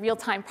in terms of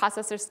real-time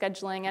processor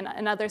scheduling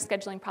and other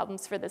scheduling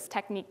problems for this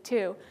technique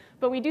too.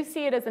 But we do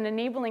see it as an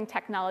enabling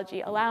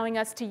technology, allowing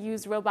us to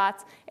use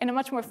robots in a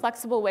much more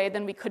flexible way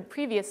than we could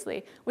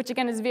previously, which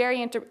again is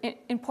very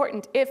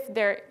important if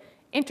they're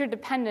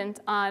interdependent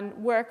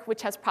on work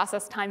which has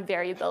process time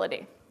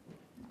variability.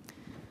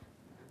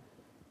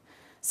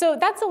 So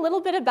that's a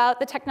little bit about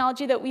the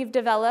technology that we've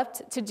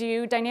developed to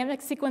do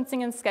dynamic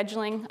sequencing and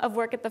scheduling of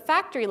work at the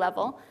factory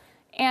level.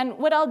 And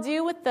what I'll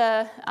do with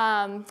the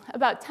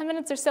about 10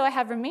 minutes or so I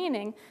have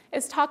remaining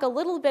is talk a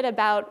little bit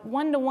about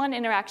one-to-one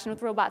interaction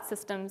with robot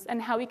systems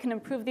and how we can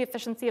improve the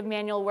efficiency of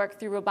manual work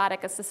through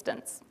robotic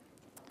assistance.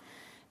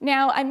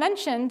 Now, I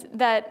mentioned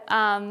that,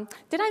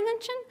 did I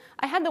mention?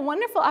 I had the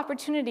wonderful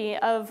opportunity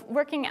of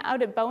working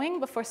out at Boeing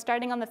before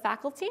starting on the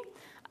faculty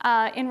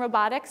in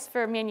robotics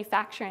for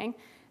manufacturing.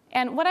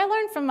 And what I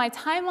learned from my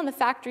time on the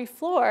factory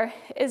floor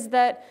is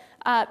that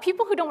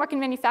people who don't work in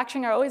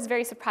manufacturing are always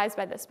very surprised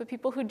by this, but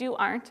people who do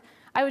aren't.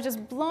 I was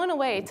just blown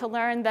away to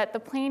learn that the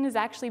plane is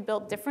actually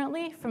built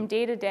differently from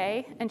day to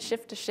day and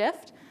shift to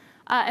shift,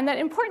 and that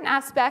important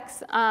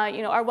aspects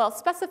are well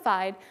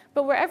specified,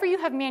 but wherever you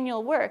have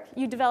manual work,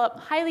 you develop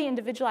highly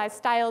individualized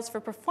styles for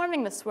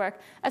performing this work,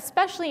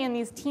 especially in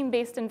these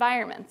team-based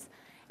environments.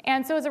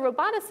 And so as a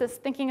roboticist,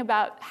 thinking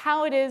about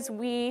how it is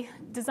we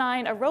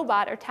design a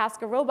robot or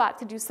task a robot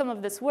to do some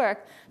of this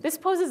work, this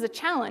poses a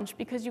challenge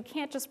because you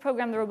can't just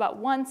program the robot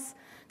once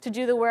to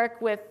do the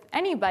work with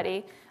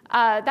anybody.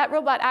 That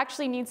robot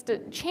actually needs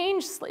to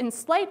change in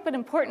slight but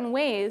important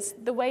ways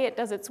the way it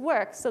does its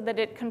work so that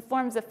it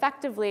conforms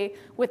effectively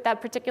with that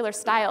particular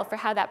style for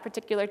how that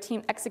particular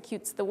team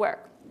executes the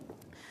work.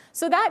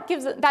 So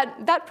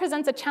that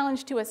presents a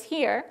challenge to us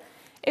here.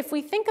 If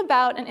we think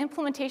about an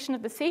implementation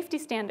of the safety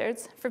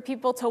standards for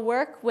people to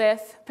work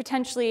with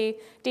potentially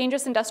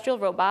dangerous industrial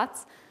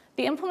robots,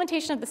 the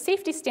implementation of the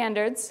safety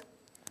standards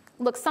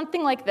looks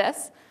something like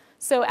this.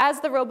 So as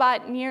the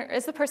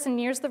person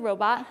nears the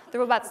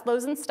robot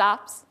slows and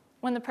stops.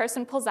 When the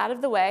person pulls out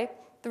of the way,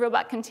 the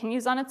robot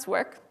continues on its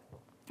work.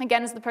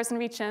 Again, as the person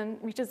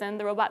reaches in,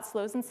 the robot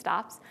slows and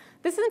stops.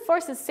 This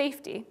enforces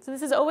safety. So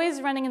this is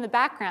always running in the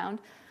background.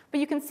 But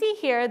you can see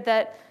here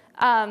that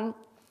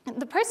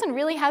the person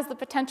really has the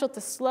potential to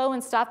slow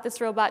and stop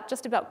this robot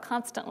just about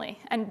constantly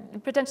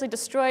and potentially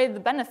destroy the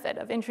benefit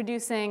of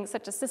introducing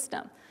such a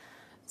system.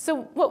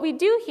 So what we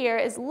do here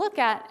is look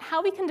at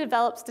how we can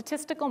develop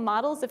statistical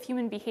models of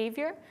human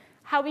behavior,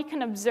 how we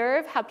can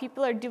observe how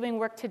people are doing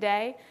work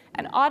today,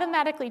 and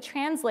automatically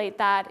translate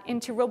that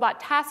into robot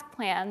task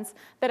plans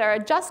that are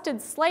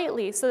adjusted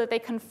slightly so that they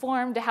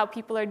conform to how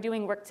people are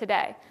doing work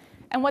today.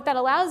 And what that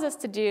allows us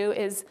to do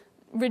is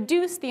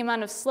reduce the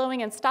amount of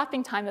slowing and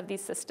stopping time of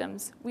these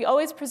systems. We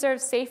always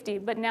preserve safety,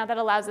 but now that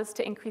allows us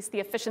to increase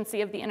the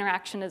efficiency of the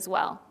interaction as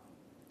well.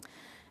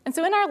 And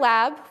so in our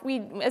lab,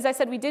 as I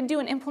said, we did do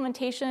an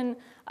implementation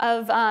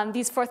of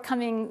these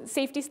forthcoming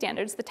safety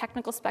standards, the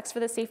technical specs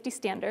for the safety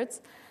standards.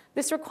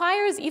 This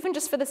requires, even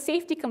just for the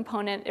safety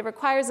component, it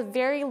requires a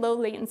very low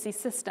latency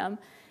system.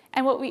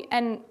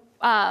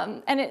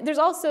 There's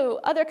also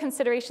other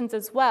considerations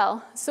as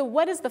well. So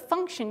what is the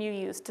function you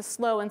use to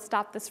slow and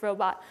stop this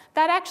robot?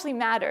 That actually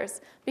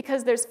matters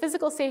because there's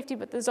physical safety,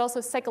 but there's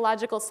also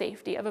psychological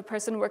safety of a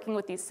person working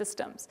with these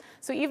systems.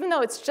 So even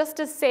though it's just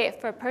as safe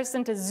for a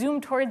person to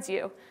zoom towards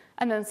you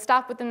and then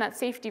stop within that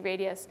safety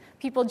radius,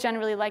 people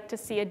generally like to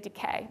see a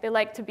decay. They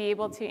like to be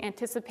able to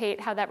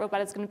anticipate how that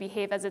robot is going to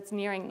behave as it's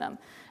nearing them.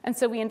 And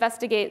so we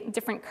investigate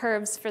different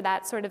curves for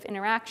that sort of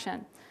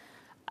interaction.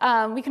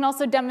 We can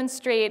also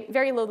demonstrate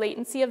very low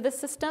latency of this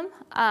system.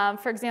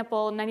 For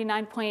example,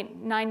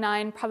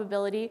 99.99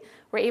 probability,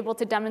 we're able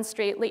to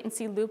demonstrate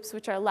latency loops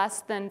which are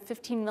less than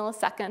 15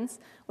 milliseconds,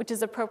 which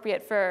is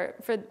appropriate for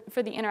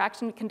the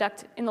interaction we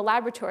conduct in the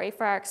laboratory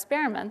for our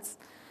experiments.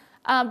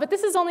 But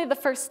this is only the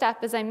first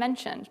step, as I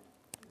mentioned.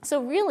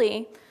 So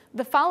really,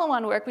 the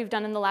follow-on work we've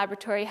done in the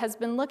laboratory has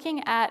been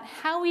looking at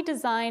how we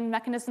design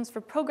mechanisms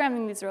for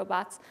programming these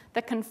robots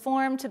that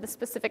conform to the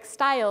specific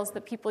styles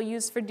that people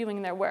use for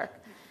doing their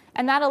work.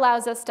 And that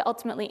allows us to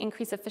ultimately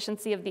increase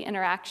efficiency of the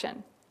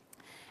interaction.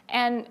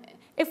 And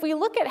if we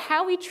look at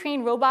how we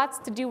train robots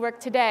to do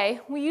work today,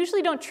 we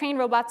usually don't train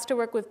robots to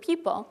work with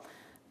people.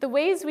 The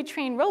ways we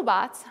train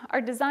robots are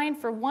designed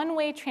for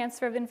one-way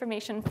transfer of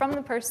information from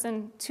the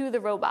person to the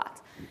robot.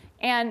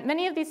 And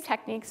many of these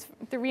techniques,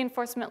 the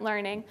reinforcement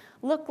learning,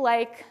 look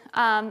like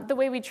the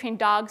way we train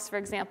dogs, for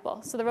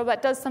example. So the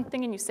robot does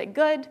something and you say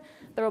good.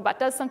 The robot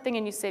does something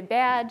and you say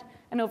bad.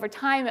 And over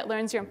time, it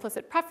learns your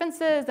implicit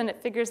preferences, and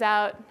it figures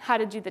out how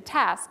to do the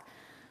task.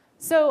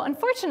 So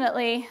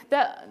unfortunately,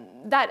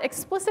 that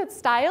explicit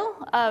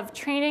style of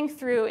training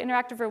through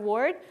interactive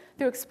reward,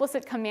 through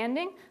explicit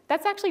commanding,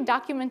 that's actually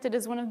documented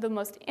as one of the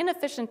most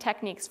inefficient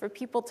techniques for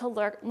people to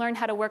learn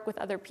how to work with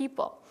other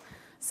people.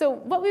 So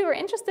what we were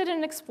interested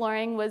in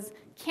exploring was,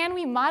 can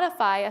we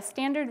modify a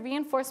standard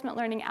reinforcement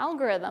learning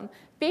algorithm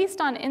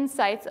based on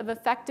insights of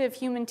effective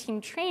human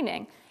team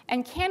training?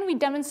 And can we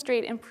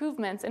demonstrate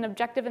improvements in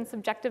objective and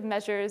subjective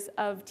measures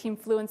of team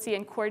fluency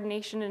and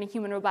coordination in a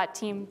human-robot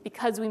team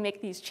because we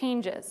make these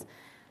changes?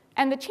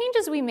 And the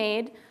changes we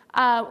made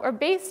are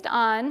based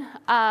on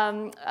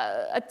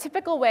a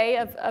typical way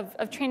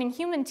of training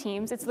human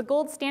teams. It's the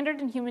gold standard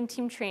in human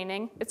team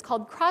training. It's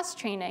called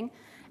cross-training.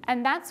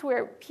 And that's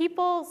where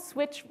people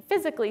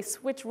physically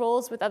switch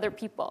roles with other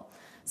people.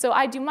 So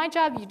I do my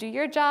job, you do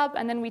your job,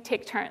 and then we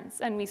take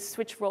turns and we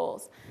switch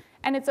roles.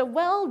 And it's a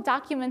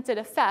well-documented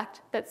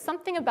effect that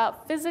something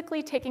about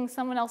physically taking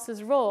someone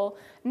else's role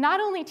not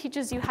only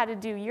teaches you how to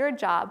do your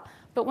job,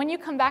 but when you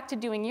come back to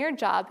doing your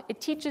job, it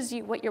teaches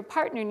you what your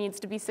partner needs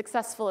to be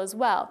successful as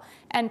well.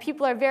 And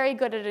people are very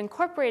good at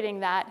incorporating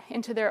that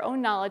into their own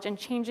knowledge and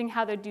changing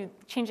how they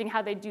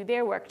do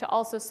their work to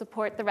also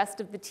support the rest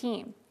of the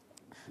team.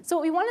 So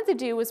what we wanted to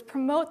do was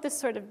promote this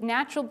sort of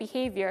natural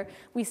behavior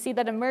we see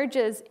that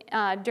emerges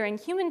during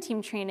human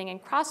team training and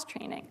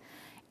cross-training.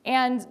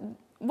 And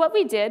what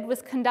we did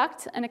was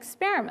conduct an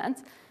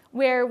experiment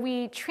where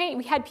we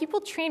had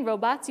people train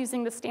robots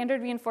using the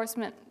standard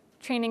reinforcement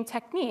training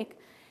technique,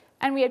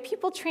 and we had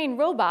people train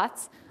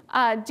robots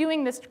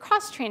doing this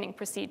cross-training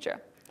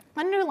procedure.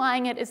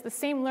 Underlying it is the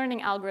same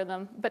learning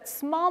algorithm, but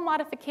small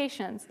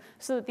modifications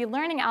so that the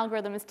learning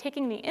algorithm is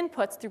taking the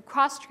inputs through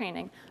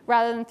cross-training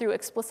rather than through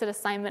explicit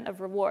assignment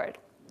of reward.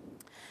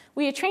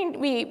 We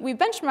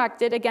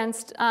benchmarked it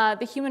against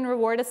the human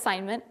reward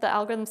assignment, the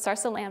algorithm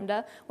Sarsa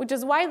Lambda, which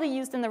is widely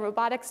used in the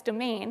robotics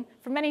domain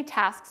for many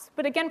tasks,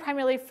 but again,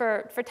 primarily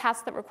for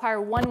tasks that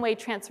require one-way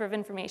transfer of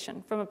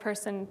information from a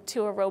person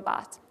to a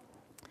robot.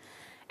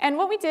 And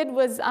what we did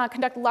was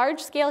conduct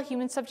large-scale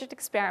human subject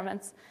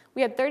experiments.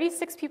 We had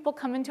 36 people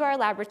come into our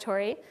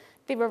laboratory.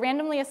 They were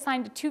randomly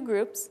assigned to two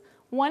groups,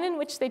 one in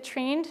which they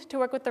trained to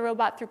work with the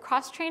robot through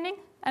cross-training,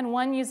 and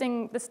one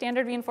using the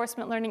standard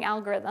reinforcement learning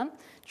algorithm,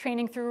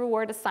 training through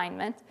reward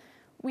assignment.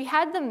 We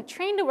had them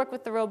trained to work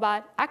with the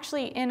robot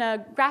actually in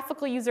a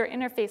graphical user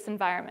interface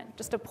environment,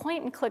 just a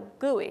point-and-click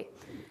GUI,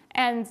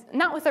 and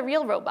not with a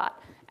real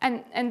robot.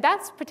 And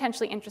that's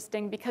potentially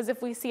interesting because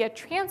if we see a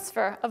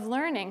transfer of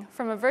learning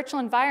from a virtual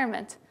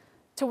environment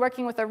to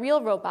working with a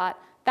real robot,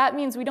 that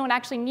means we don't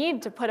actually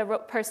need to put a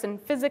person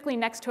physically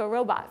next to a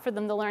robot for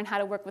them to learn how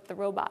to work with the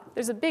robot.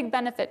 There's a big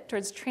benefit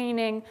towards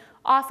training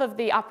off of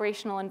the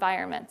operational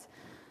environment.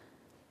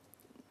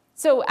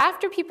 So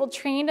after people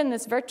trained in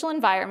this virtual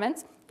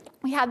environment,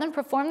 we had them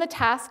perform the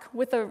task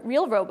with a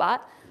real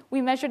robot.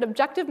 We measured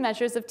objective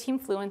measures of team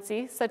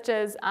fluency, such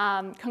as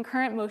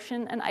concurrent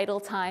motion and idle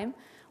time.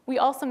 We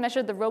also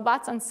measured the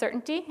robot's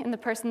uncertainty in the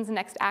person's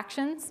next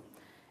actions.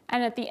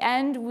 And at the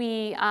end,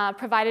 we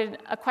provided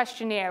a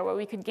questionnaire where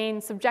we could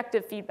gain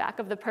subjective feedback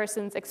of the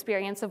person's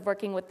experience of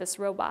working with this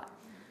robot.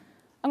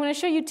 I'm going to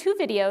show you two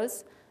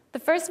videos. The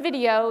first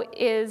video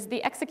is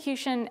the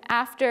execution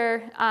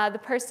after the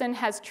person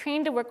has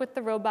trained to work with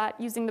the robot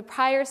using the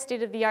prior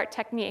state-of-the-art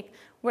technique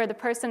where the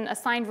person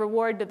assigned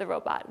reward to the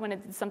robot when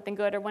it did something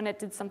good or when it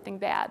did something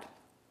bad.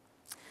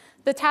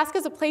 The task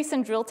is a place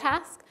and drill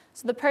task.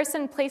 So the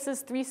person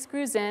places 3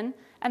 screws in,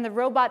 and the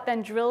robot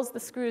then drills the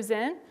screws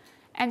in.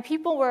 And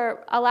people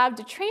were allowed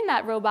to train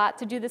that robot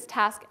to do this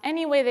task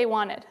any way they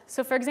wanted.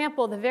 So for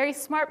example, the very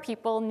smart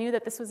people knew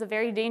that this was a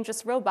very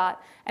dangerous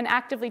robot and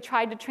actively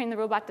tried to train the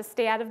robot to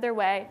stay out of their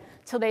way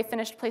till they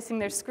finished placing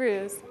their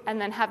screws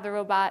and then have the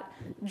robot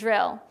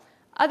drill.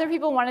 Other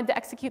people wanted to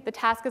execute the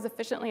task as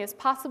efficiently as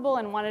possible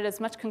and wanted as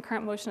much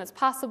concurrent motion as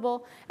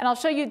possible. And I'll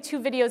show you 2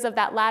 videos of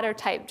that latter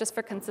type just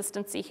for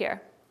consistency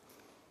here.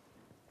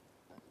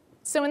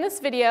 So in this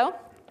video,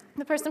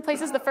 the person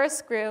places the first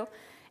screw,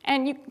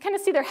 and you kind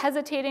of see they're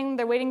hesitating.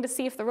 They're waiting to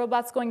see if the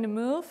robot's going to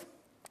move.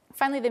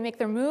 Finally, they make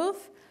their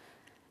move.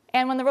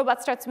 And when the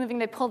robot starts moving,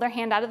 they pull their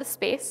hand out of the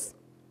space.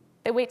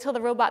 They wait till the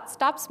robot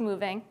stops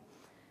moving.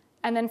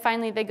 And then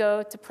finally, they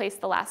go to place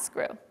the last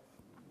screw.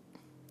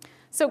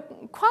 So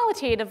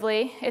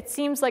qualitatively, it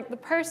seems like the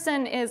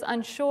person is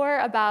unsure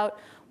about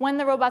when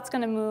the robot's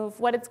going to move,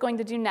 what it's going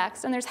to do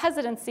next. And there's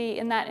hesitancy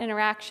in that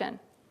interaction.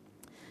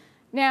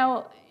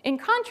 Now, in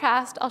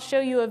contrast, I'll show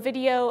you a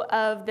video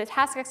of the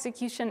task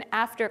execution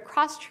after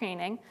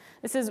cross-training.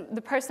 This is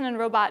the person and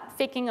robot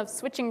faking of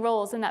switching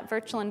roles in that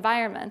virtual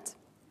environment.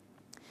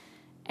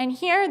 And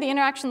here, the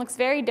interaction looks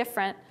very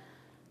different.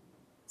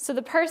 So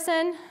the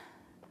person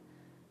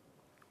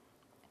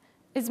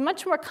is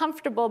much more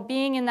comfortable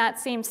being in that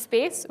same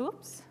space.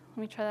 Oops,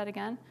 let me try that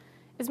again.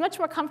 Is much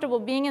more comfortable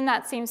being in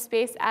that same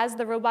space as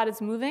the robot is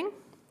moving.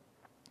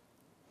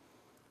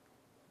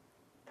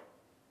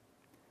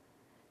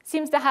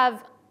 Seems to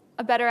have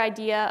a better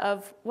idea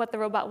of what the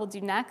robot will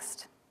do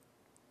next.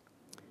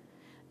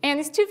 And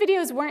these 2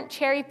 videos weren't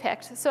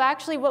cherry-picked. So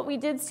actually what we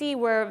did see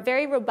were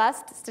very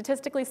robust,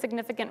 statistically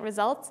significant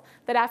results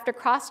that after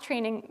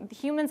cross-training, the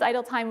human's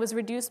idle time was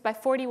reduced by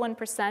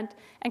 41%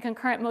 and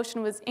concurrent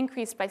motion was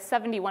increased by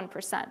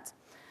 71%.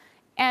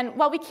 And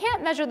while we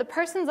can't measure the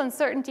person's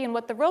uncertainty in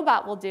what the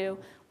robot will do,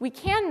 we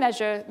can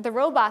measure the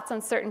robot's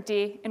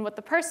uncertainty in what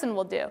the person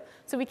will do.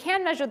 So we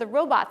can measure the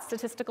robot's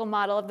statistical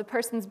model of the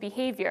person's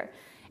behavior.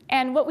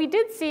 And what we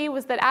did see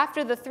was that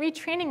after the 3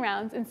 training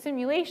rounds in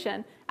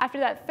simulation, after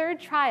that 3rd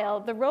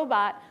trial, the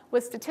robot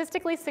was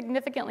statistically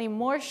significantly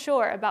more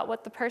sure about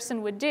what the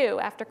person would do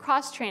after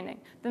cross-training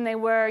than they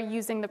were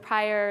using the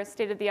prior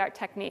state-of-the-art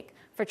technique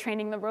for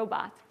training the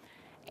robot.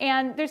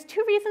 And there's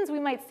 2 reasons we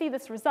might see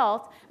this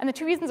result, and the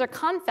 2 reasons are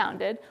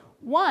confounded.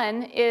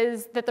 One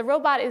is that the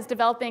robot is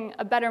developing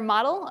a better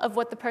model of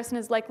what the person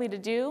is likely to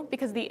do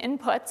because the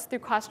inputs through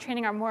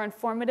cross-training are more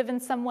informative in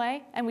some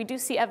way, and we do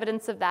see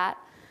evidence of that.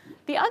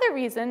 The other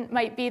reason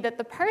might be that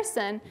the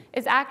person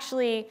is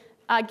actually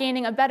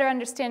gaining a better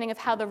understanding of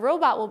how the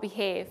robot will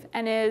behave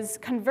and is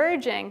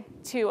converging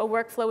to a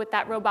workflow with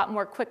that robot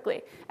more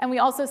quickly. And we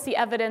also see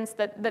evidence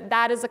that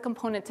that is a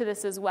component to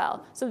this as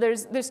well. So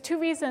there's 2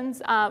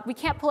 reasons. We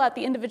can't pull out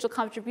the individual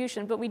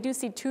contribution, but we do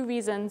see 2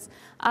 reasons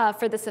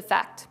for this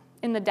effect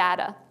in the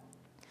data.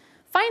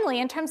 Finally,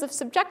 in terms of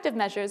subjective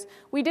measures,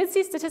 we did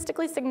see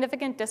statistically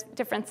significant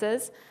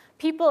differences.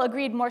 People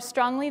agreed more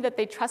strongly that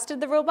they trusted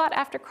the robot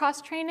after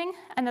cross-training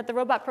and that the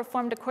robot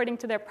performed according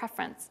to their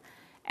preference.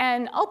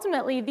 And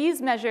ultimately,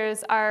 these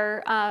measures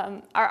are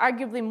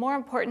arguably more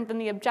important than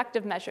the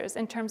objective measures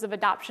in terms of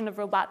adoption of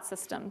robot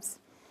systems.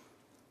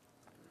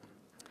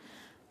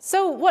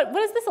 So what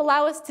does this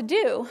allow us to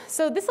do?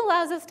 So this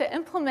allows us to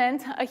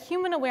implement a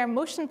human-aware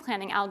motion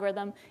planning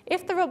algorithm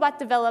if the robot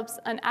develops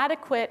an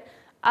adequate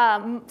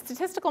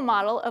statistical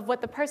model of what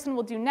the person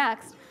will do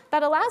next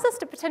that allows us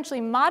to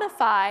potentially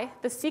modify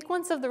the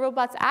sequence of the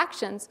robot's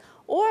actions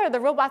or the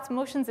robot's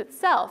motions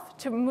itself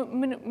to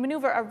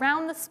maneuver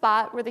around the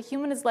spot where the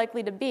human is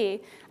likely to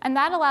be. And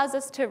that allows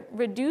us to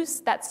reduce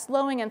that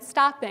slowing and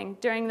stopping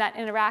during that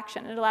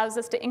interaction. It allows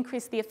us to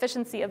increase the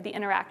efficiency of the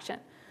interaction.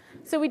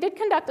 So we did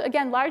conduct,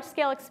 again,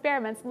 large-scale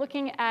experiments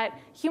looking at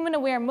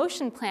human-aware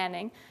motion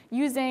planning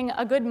using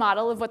a good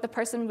model of what the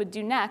person would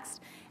do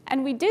next.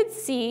 And we did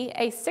see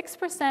a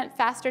 6%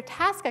 faster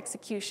task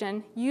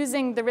execution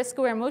using the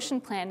risk-aware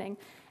motion planning,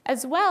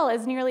 as well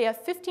as nearly a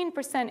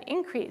 15%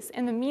 increase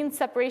in the mean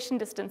separation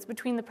distance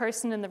between the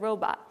person and the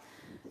robot.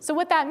 So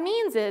what that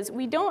means is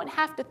we don't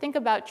have to think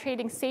about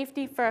trading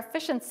safety for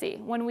efficiency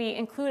when we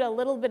include a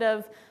little bit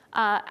of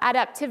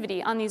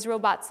adaptivity on these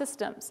robot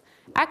systems.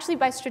 Actually,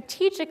 by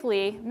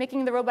strategically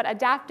making the robot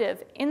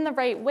adaptive in the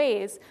right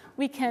ways,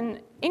 we can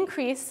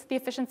increase the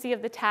efficiency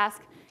of the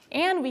task,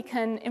 and we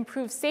can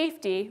improve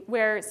safety,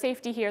 where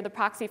safety here, the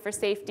proxy for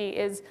safety,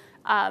 is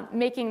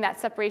making that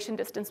separation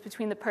distance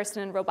between the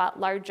person and robot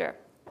larger.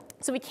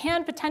 So we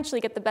can potentially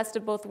get the best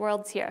of both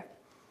worlds here.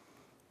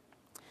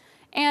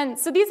 And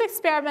so these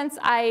experiments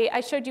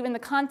I showed you in the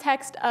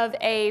context of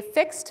a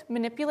fixed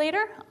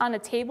manipulator on a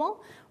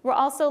table. We're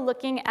also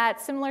looking at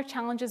similar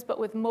challenges, but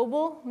with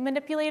mobile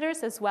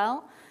manipulators as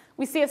well.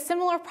 We see a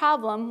similar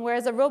problem,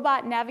 whereas a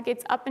robot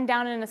navigates up and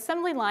down an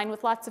assembly line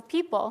with lots of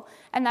people,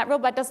 and that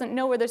robot doesn't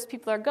know where those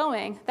people are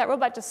going. That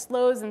robot just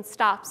slows and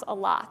stops a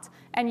lot,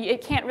 and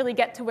it can't really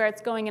get to where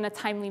it's going in a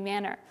timely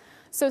manner.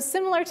 So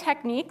similar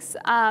techniques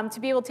to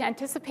be able to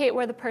anticipate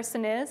where the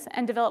person is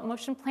and develop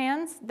motion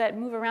plans that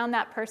move around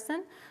that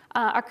person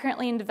are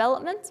currently in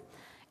development.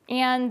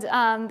 And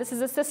this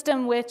is a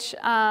system which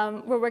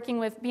we're working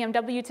with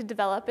BMW to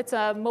develop. It's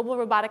a mobile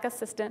robotic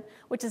assistant,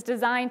 which is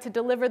designed to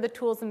deliver the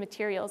tools and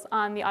materials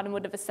on the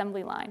automotive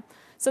assembly line.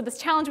 So this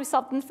challenge we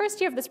solved in the first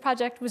year of this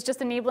project was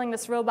just enabling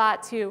this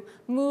robot to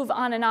move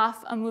on and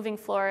off a moving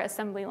floor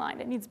assembly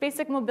line. It needs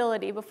basic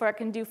mobility before it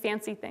can do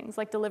fancy things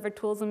like deliver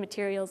tools and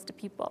materials to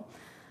people.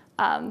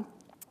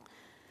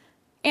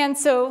 And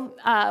so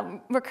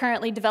we're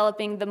currently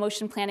developing the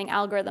motion planning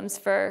algorithms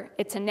for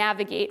it to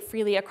navigate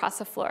freely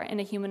across a floor in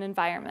a human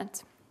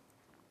environment.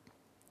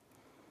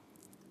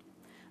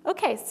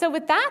 OK, so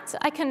with that,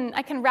 I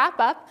can wrap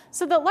up.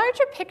 So the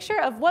larger picture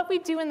of what we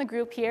do in the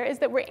group here is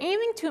that we're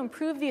aiming to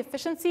improve the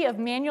efficiency of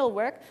manual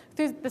work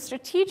through the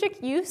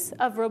strategic use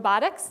of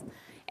robotics.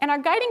 And our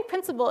guiding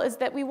principle is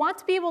that we want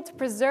to be able to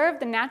preserve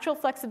the natural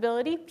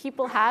flexibility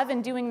people have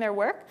in doing their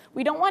work.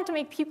 We don't want to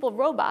make people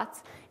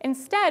robots.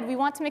 Instead, we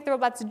want to make the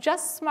robots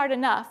just smart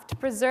enough to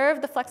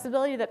preserve the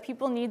flexibility that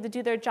people need to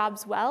do their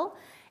jobs well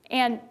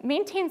and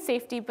maintain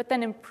safety, but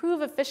then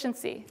improve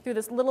efficiency through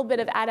this little bit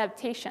of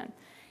adaptation.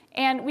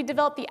 And we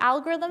develop the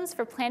algorithms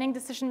for planning,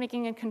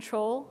 decision-making, and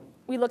control.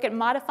 We look at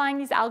modifying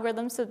these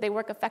algorithms so that they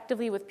work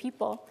effectively with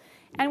people.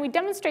 And we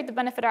demonstrate the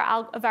benefit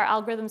of our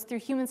algorithms through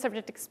human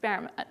subject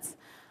experiments.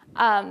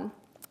 With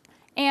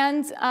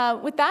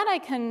that, I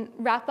can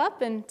wrap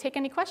up and take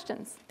any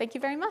questions. Thank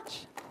you very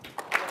much.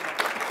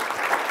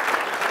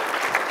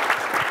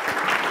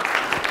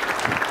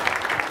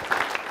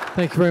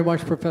 Thank you very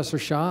much, Professor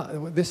Shah.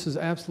 This is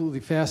absolutely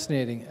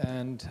fascinating,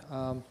 and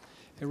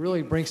it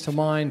really brings to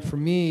mind for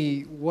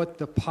me what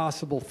the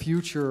possible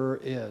future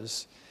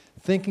is.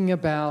 Thinking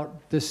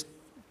about this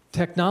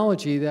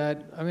technology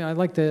that, I mean, I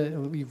like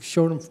you've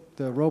shown them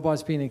the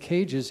robots being in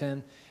cages,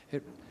 and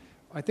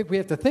I think we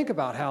have to think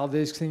about how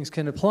these things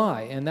can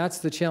apply, and that's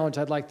the challenge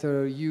I'd like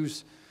to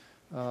use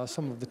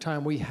some of the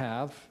time we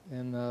have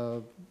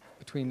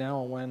between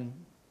now and when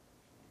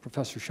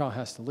Professor Shah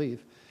has to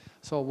leave.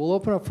 So we'll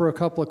open up for a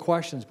couple of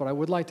questions, but I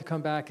would like to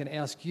come back and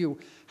ask you,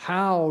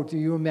 how do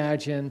you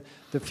imagine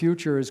the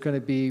future is going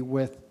to be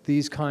with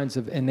these kinds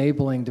of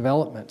enabling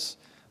developments?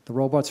 The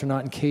robots are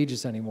not in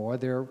cages anymore.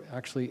 They're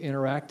actually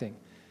interacting.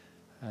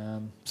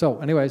 So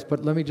anyways,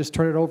 but let me just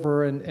turn it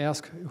over and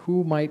ask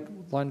who might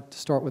want to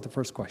start with the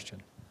first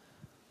question.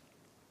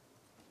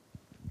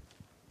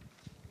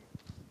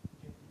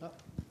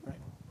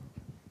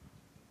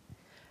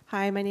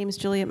 Hi, my name is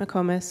Juliet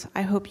McComas.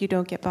 I hope you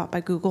don't get bought by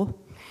Google.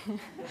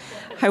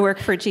 I work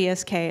for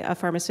GSK, a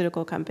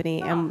pharmaceutical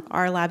company, and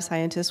our lab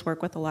scientists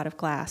work with a lot of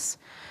glass.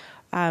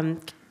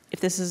 If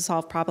this is a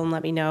solved problem,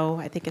 let me know.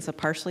 I think it's a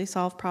partially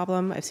solved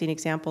problem. I've seen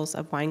examples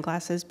of wine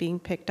glasses being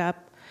picked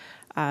up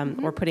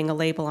or putting a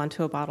label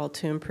onto a bottle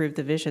to improve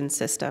the vision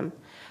system.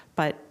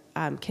 But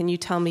can you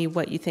tell me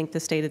what you think the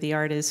state of the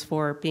art is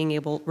for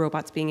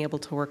robots being able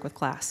to work with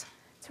glass?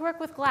 To work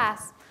with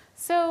glass.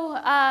 So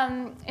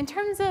in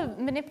terms of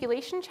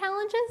manipulation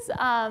challenges,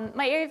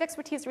 my area of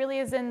expertise really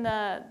is in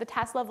the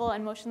task level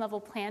and motion level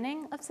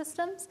planning of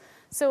systems.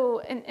 So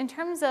in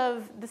terms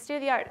of the state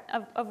of the art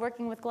of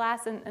working with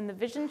glass and the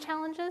vision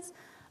challenges,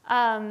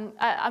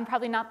 I'm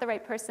probably not the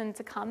right person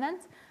to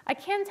comment. I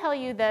can tell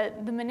you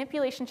that the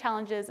manipulation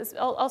challenges,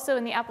 also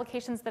in the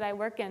applications that I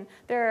work in,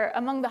 they're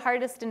among the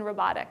hardest in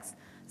robotics.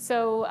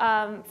 So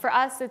for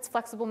us, it's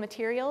flexible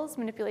materials,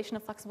 manipulation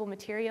of flexible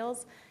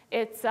materials.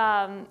 It's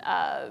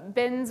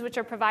bins which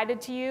are provided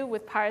to you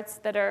with parts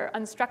that are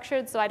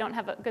unstructured, so I don't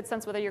have a good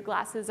sense whether your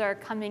glasses are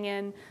coming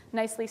in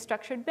nicely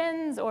structured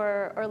bins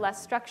or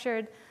less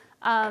structured.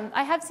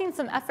 I have seen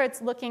some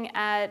efforts looking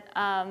at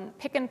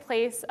pick and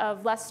place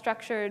of less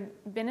structured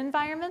bin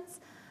environments.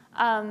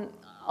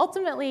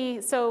 Ultimately,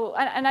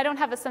 and I don't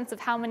have a sense of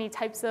how many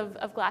types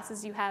of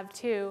glasses you have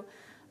too.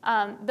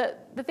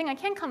 The thing I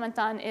can comment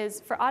on is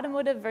for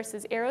automotive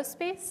versus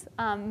aerospace,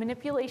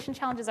 manipulation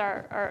challenges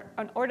are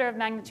an order of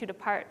magnitude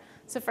apart.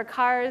 So for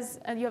cars,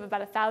 you have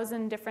about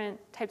 1,000 different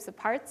types of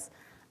parts.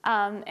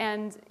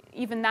 And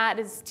even that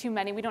is too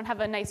many. We don't have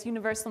a nice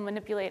universal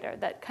manipulator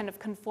that kind of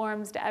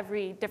conforms to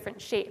every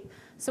different shape.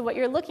 So what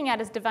you're looking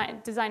at is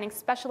designing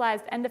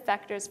specialized end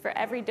effectors for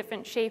every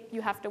different shape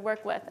you have to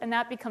work with, and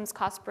that becomes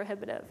cost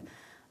prohibitive.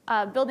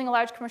 Building a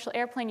large commercial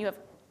airplane, you have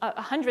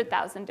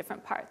 100,000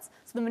 different parts.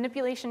 So the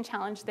manipulation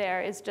challenge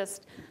there is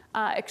just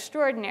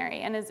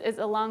extraordinary and is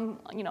a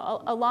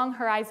long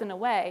horizon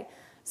away.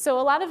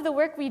 So a lot of the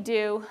work we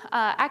do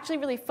actually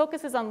really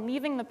focuses on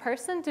leaving the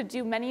person to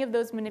do many of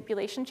those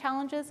manipulation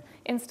challenges,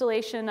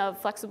 installation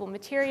of flexible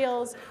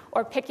materials,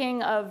 or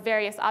picking of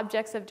various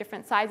objects of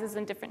different sizes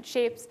and different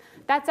shapes.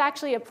 That's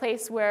actually a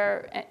place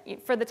where,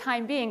 for the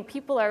time being,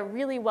 people are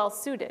really well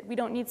suited. We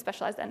don't need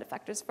specialized end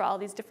effectors for all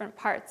these different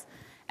parts.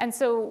 And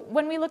so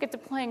when we look at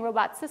deploying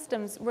robot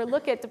systems, we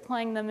look at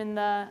deploying them in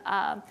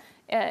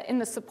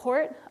the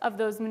support of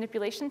those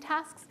manipulation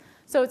tasks.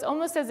 So it's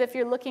almost as if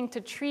you're looking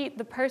to treat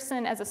the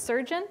person as a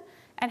surgeon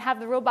and have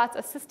the robots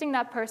assisting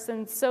that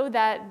person so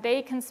that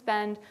they can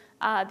spend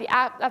the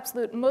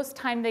absolute most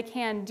time they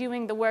can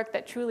doing the work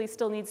that truly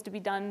still needs to be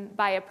done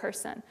by a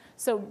person.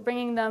 So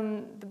bringing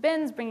them the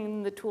bins, bringing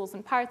them the tools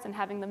and parts, and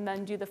having them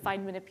then do the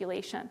fine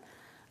manipulation.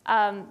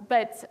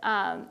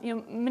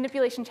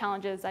 Manipulation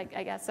challenges, I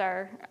guess,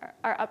 are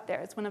up there.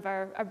 It's one of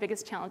our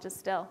biggest challenges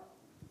still.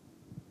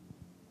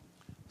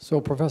 So,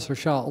 Professor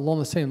Shah, along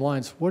the same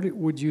lines, what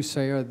would you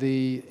say are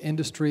the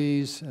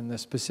industries and the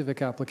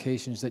specific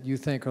applications that you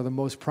think are the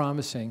most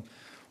promising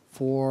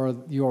for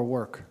your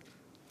work?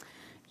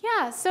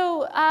 Yeah,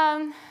 so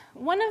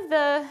one of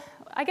the,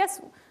 I guess,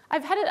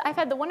 I've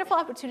had the wonderful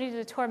opportunity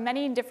to tour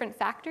many different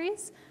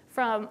factories,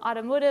 from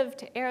automotive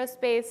to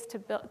aerospace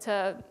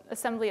to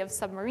assembly of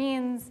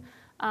submarines,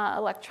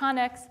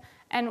 electronics.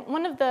 And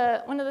one of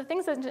the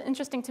things that's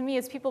interesting to me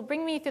is people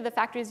bring me through the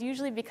factories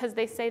usually because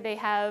they say they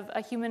have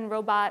a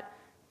human-robot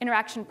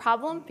interaction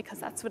problem, because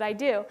that's what I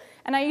do.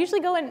 And I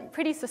usually go in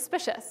pretty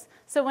suspicious.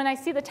 So when I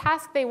see the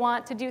task they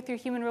want to do through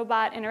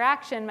human-robot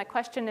interaction, my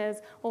question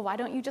is, well, why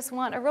don't you just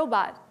want a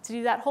robot to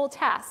do that whole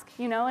task?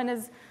 You know, and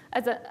as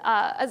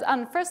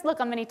on first look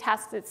on many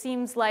tasks, it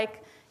seems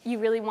like you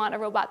really want a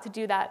robot to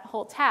do that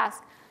whole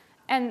task.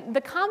 And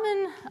the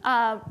common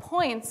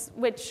points,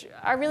 which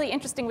are really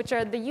interesting, which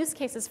are the use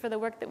cases for the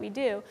work that we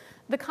do,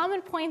 the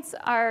common points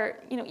are,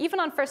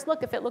 even on first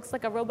look, if it looks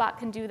like a robot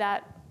can do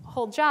that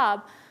whole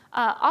job,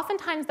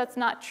 oftentimes that's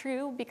not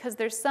true because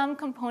there's some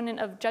component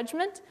of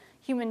judgment,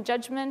 human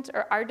judgment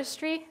or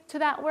artistry to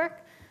that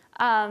work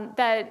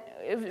that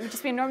it would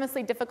just be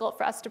enormously difficult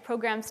for us to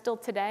program still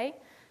today.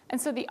 And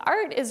so the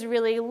art is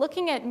really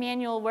looking at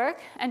manual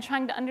work and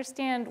trying to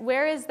understand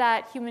where is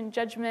that human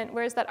judgment,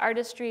 where is that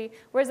artistry,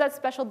 where is that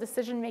special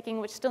decision making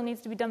which still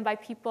needs to be done by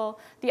people.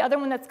 The other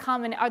one that's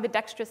common are the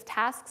dexterous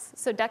tasks.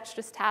 So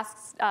dexterous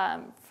tasks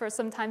for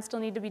some time still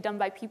need to be done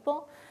by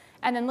people.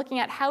 And then looking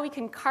at how we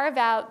can carve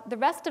out the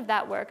rest of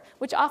that work,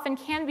 which often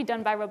can be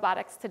done by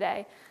robotics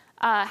today.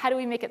 How do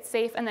we make it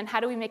safe, and then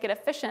how do we make it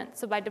efficient?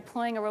 So by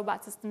deploying a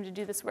robot system to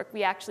do this work,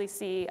 we actually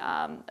see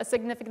a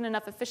significant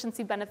enough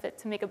efficiency benefit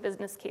to make a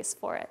business case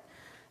for it.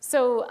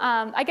 So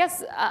I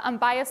guess I'm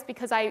biased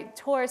because I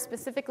tour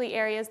specifically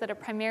areas that are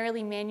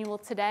primarily manual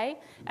today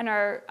and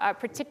are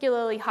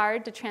particularly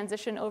hard to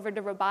transition over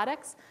to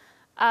robotics.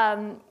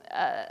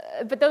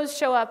 But those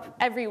show up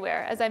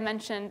everywhere. As I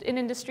mentioned, in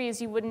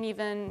industries you would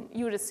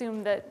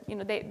assume that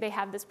they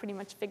have this pretty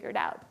much figured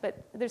out.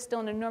 But there's still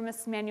an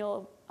enormous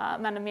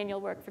amount of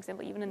manual work, for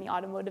example, even in the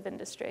automotive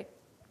industry.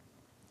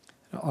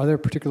 Are there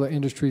particular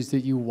industries that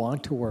you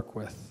want to work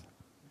with?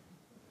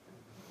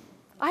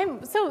 I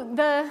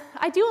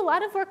do a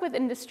lot of work with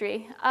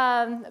industry,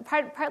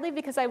 partly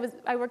because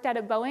I worked out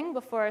at Boeing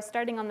before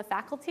starting on the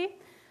faculty.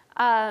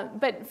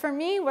 But for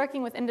me,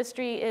 working with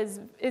industry is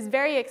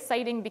very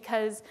exciting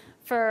because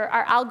for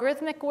our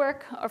algorithmic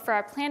work, or for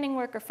our planning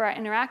work, or for our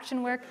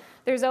interaction work,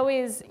 there's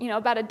always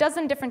about a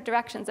dozen different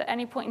directions at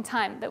any point in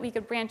time that we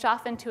could branch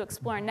off into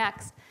explore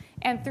next.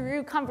 And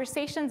through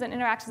conversations and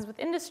interactions with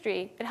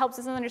industry, it helps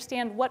us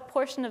understand what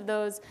portion of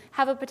those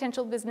have a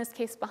potential business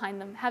case behind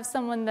them, have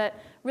someone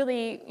that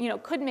really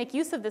could make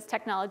use of this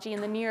technology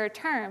in the nearer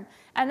term.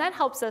 And that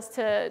helps us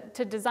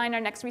to design our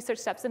next research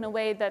steps in a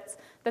way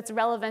that's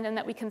relevant and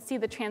that we can see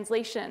the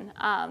translation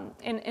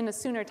in a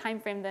sooner time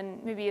frame than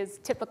maybe is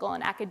typical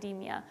in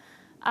academia.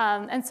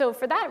 And so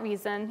for that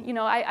reason,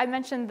 I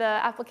mentioned the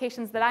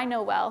applications that I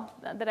know well,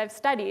 that I've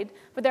studied,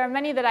 but there are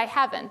many that I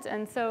haven't.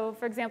 And so,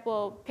 for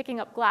example,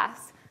 picking up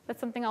glass, that's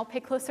something I'll pay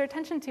closer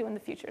attention to in the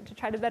future to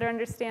try to better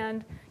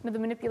understand the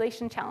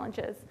manipulation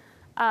challenges.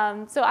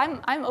 So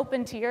I'm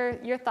open to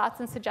your thoughts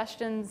and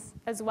suggestions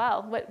as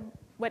well,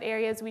 what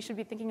areas we should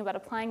be thinking about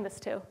applying this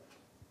to.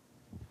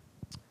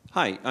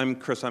 Hi, I'm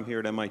Chris. I'm here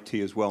at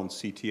MIT as well in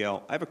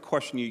CTL. I have a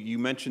question. You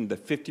mentioned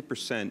that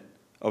 50%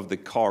 of the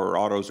car or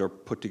autos are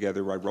put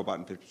together by robot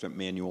and 50%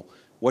 manual.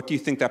 What do you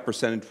think that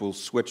percentage will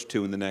switch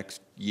to in the next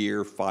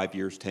year, 5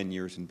 years, 10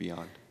 years, and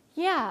beyond?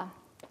 Yeah.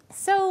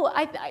 So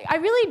I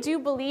really do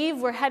believe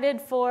we're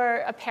headed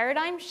for a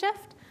paradigm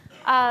shift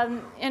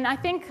And I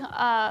think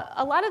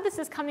a lot of this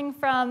is coming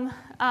from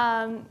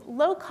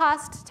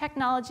low-cost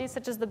technologies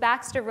such as the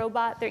Baxter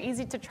robot. They're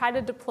easy to try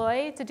to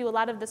deploy to do a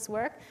lot of this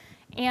work.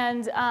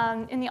 And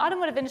in the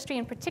automotive industry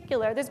in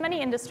particular, there's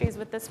many industries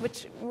with this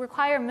which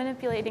require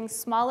manipulating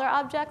smaller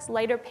objects,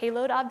 lighter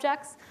payload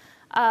objects,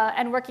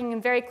 and working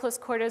in very close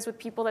quarters with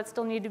people that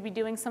still need to be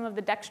doing some of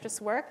the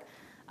dexterous work.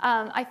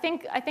 I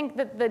think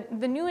that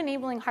the new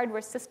enabling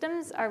hardware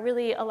systems are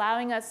really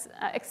allowing us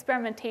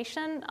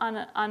experimentation on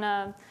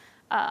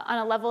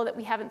a level that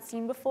we haven't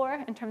seen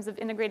before in terms of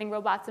integrating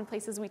robots in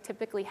places we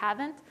typically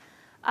haven't.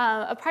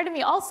 A part of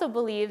me also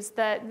believes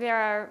that there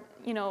are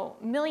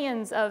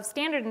millions of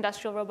standard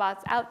industrial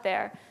robots out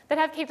there that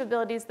have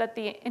capabilities that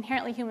the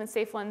inherently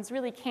human-safe ones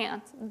really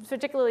can't,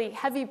 particularly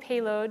heavy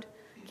payload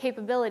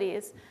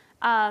capabilities.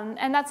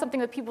 And that's something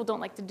that people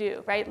don't like to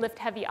do, right? Lift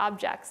heavy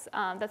objects.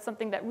 That's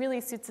something that really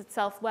suits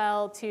itself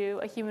well to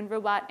a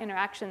human-robot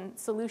interaction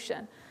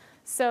solution.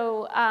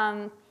 So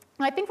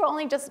I think we're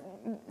only just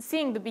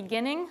seeing the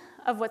beginning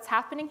of what's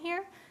happening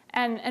here.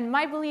 And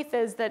my belief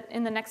is that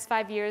in the next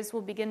 5 years,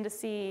 we'll begin to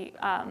see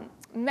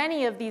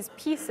many of these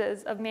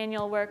pieces of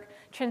manual work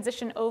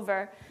transition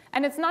over.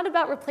 And it's not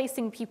about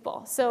replacing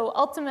people. So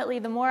ultimately,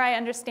 the more I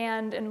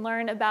understand and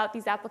learn about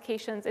these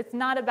applications, it's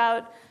not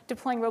about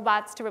deploying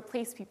robots to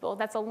replace people.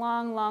 That's a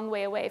long, long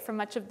way away from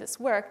much of this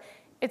work.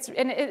 It's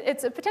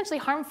a potentially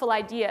harmful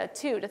idea,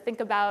 too, to think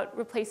about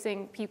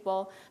replacing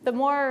people. The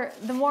more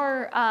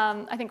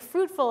I think,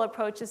 fruitful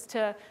approach is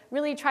to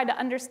really try to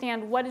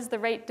understand what is the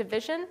right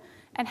division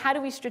and how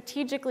do we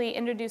strategically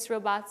introduce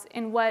robots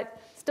in what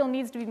still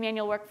needs to be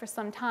manual work for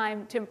some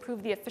time to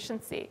improve the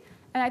efficiency.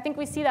 And I think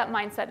we see that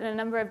mindset in a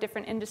number of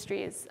different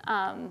industries.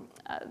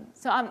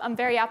 So I'm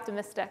very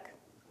optimistic.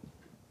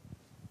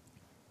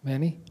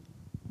 Manny?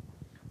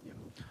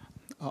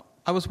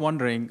 I was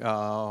wondering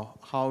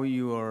how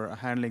you are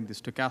handling the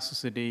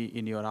stochasticity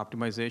in your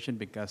optimization,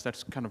 because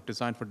that's kind of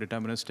designed for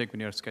deterministic when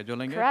you're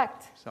scheduling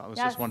Correct. it. So I was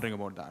Yes. just wondering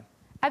about that.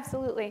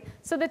 Absolutely.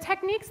 So the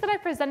techniques that I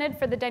presented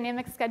for the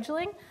dynamic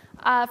scheduling,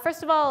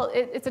 first of all,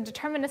 it's a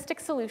deterministic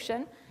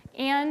solution,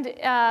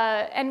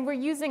 and we're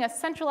using a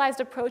centralized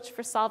approach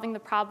for solving the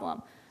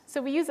problem. So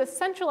we use a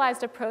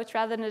centralized approach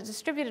rather than a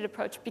distributed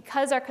approach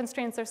because our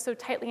constraints are so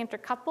tightly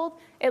intercoupled.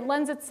 It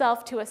lends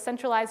itself to a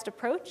centralized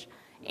approach.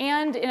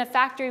 And in a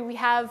factory, we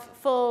have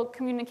full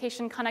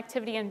communication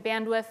connectivity and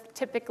bandwidth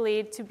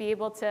typically to be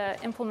able to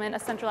implement a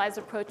centralized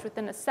approach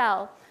within a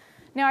cell.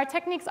 Now, our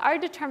techniques are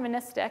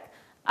deterministic.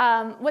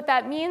 What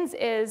that means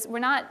is we're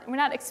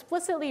not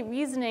explicitly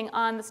reasoning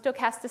on the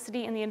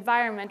stochasticity in the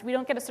environment. We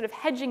don't get a sort of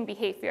hedging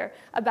behavior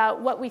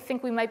about what we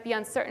think we might be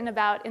uncertain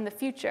about in the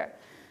future.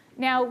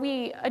 Now,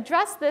 we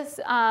address this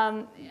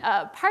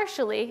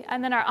partially,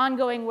 and then our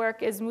ongoing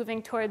work is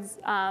moving towards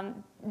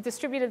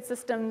distributed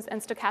systems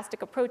and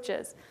stochastic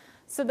approaches.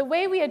 So the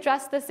way we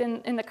address this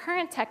in the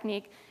current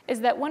technique is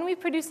that when we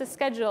produce a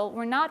schedule,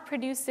 we're not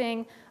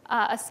producing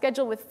a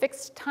schedule with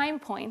fixed time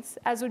points,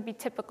 as would be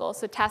typical.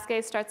 So task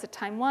A starts at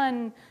time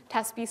 1,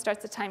 task B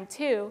starts at time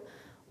 2.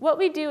 What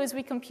we do is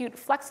we compute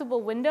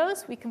flexible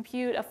windows. We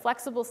compute a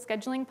flexible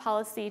scheduling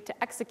policy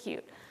to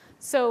execute.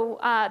 So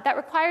that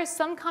requires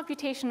some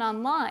computation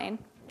online.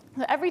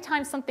 So every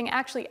time something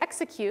actually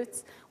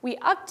executes, we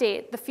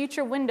update the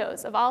future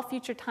windows of all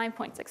future time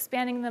points,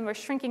 expanding them or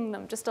shrinking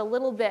them just a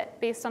little bit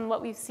based on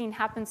what we've seen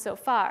happen so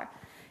far.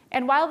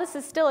 And while this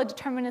is still a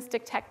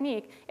deterministic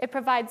technique, it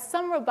provides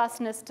some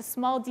robustness to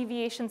small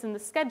deviations in the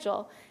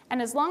schedule.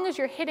 And as long as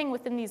you're hitting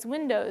within these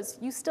windows,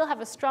 you still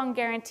have a strong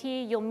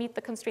guarantee you'll meet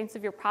the constraints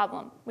of your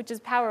problem, which is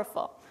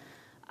powerful.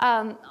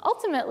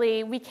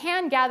 Ultimately, we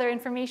can gather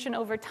information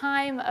over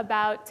time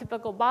about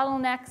typical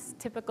bottlenecks,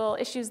 typical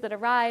issues that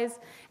arise,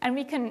 and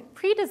we can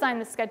pre-design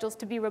the schedules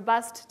to be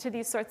robust to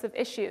these sorts of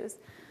issues.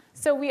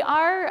 So we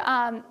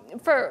are,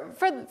 for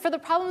the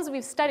problems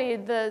we've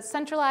studied, the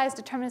centralized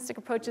deterministic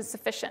approach is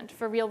sufficient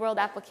for real-world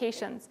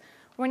applications.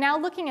 We're now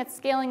looking at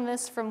scaling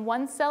this from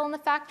one cell in the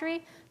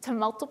factory to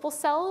multiple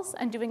cells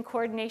and doing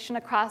coordination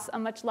across a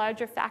much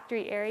larger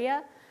factory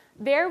area.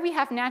 There we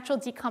have natural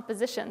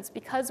decompositions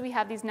because we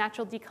have these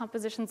natural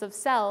decompositions of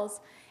cells.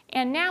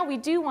 And now we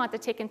do want to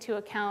take into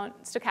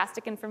account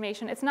stochastic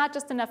information. It's not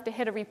just enough to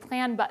hit a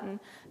replan button.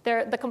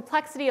 The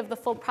complexity of the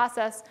full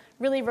process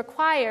really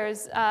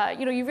requires,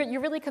 you're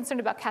really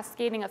concerned about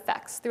cascading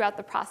effects throughout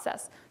the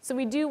process. So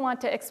we do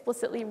want to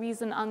explicitly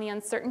reason on the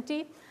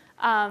uncertainty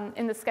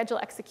in the schedule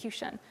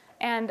execution.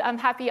 And I'm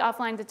happy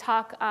offline to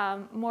talk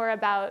more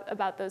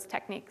about those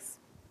techniques.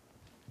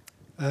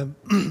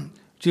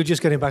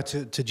 Just getting back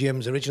to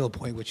Jim's original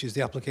point, which is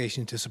the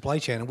application to supply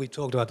chain, and we've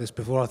talked about this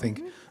before, I think.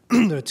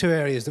 Mm-hmm. There are two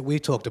areas that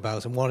we've talked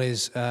about, and one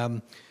is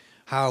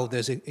how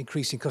there's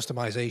increasing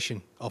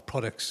customization of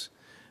products.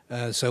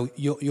 So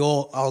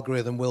your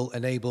algorithm will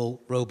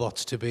enable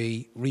robots to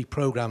be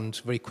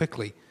reprogrammed very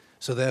quickly,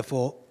 so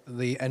therefore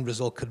the end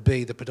result could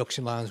be the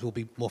production lines will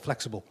be more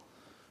flexible.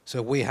 So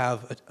we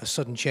have a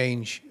sudden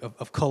change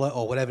of color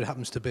or whatever it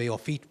happens to be, or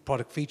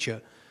product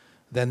feature,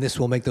 then this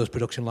will make those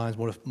production lines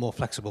more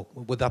flexible.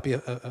 Would that be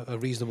a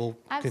reasonable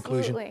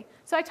conclusion? Absolutely.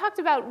 So I talked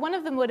about one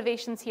of the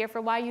motivations here for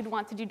why you'd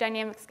want to do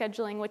dynamic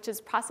scheduling, which is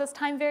process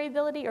time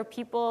variability, or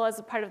people as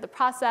a part of the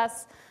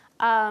process,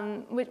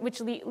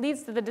 which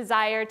leads to the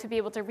desire to be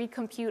able to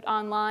recompute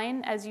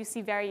online as you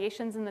see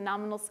variations in the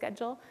nominal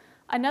schedule.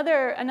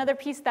 Another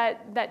piece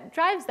that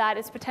drives that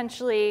is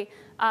potentially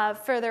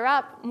further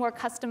up, more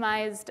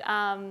customized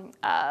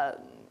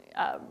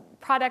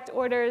product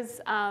orders,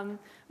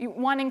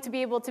 wanting to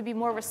be able to be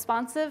more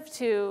responsive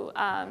to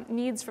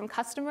needs from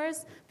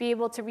customers, be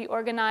able to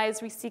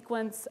reorganize,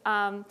 resequence,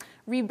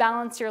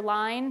 rebalance your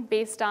line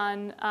based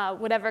on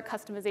whatever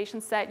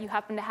customization set you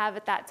happen to have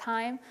at that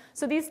time.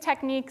 So these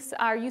techniques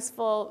are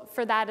useful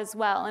for that as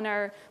well, and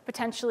are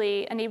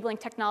potentially enabling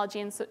technology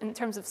in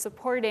terms of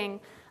supporting,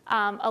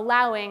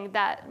 allowing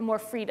that more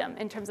freedom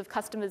in terms of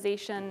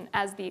customization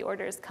as the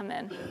orders come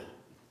in.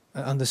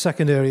 And the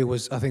second area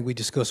was, I think we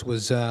discussed,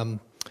 was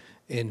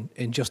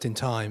in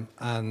just-in-time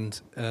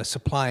and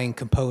supplying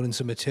components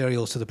and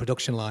materials to the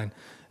production line,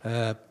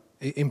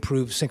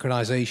 improve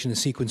synchronization and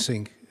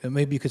sequencing.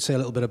 Maybe you could say a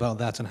little bit about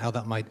that and how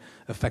that might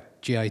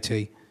affect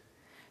GIT.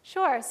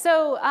 Sure.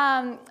 So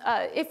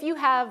if you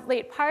have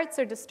late parts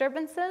or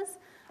disturbances,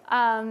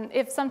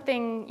 if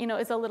something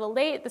is a little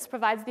late, this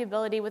provides the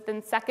ability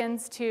within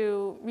seconds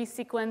to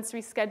resequence,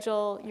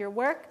 reschedule your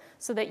work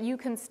so that you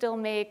can still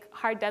make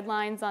hard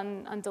deadlines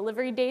on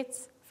delivery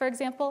dates, for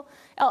example.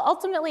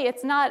 Ultimately,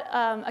 it's not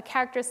a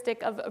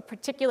characteristic of a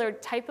particular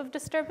type of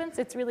disturbance.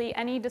 It's really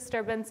any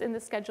disturbance in the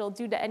schedule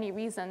due to any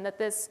reason that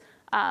this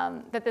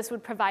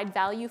would provide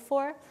value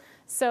for.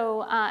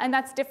 So, and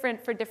that's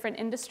different for different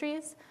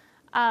industries.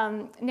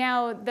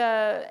 Now,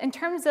 in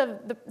terms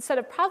of the set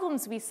of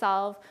problems we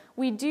solve,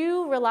 we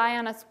do rely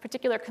on a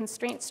particular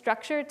constraint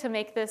structure to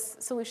make this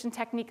solution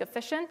technique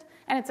efficient.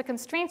 And it's a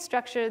constraint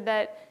structure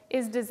that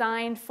is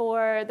designed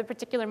for the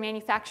particular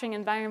manufacturing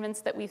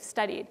environments that we've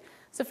studied.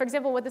 So for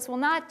example, what this will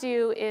not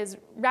do is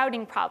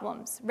routing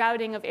problems,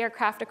 routing of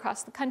aircraft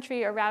across the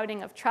country or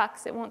routing of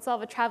trucks. It won't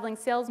solve a traveling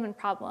salesman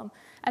problem.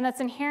 And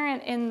that's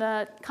inherent in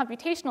the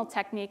computational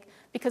technique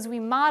because we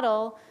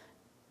model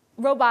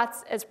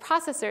robots as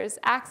processors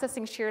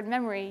accessing shared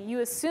memory.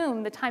 You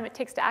assume the time it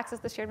takes to access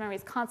the shared memory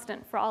is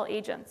constant for all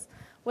agents.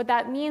 What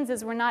that means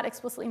is we're not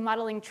explicitly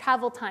modeling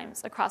travel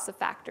times across a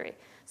factory.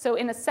 So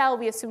in a cell,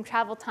 we assume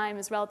travel time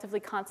is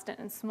relatively constant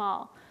and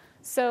small.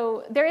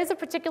 So there is a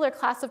particular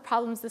class of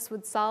problems this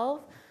would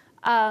solve.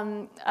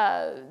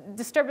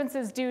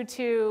 Disturbances due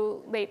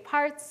to late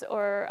parts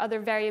or other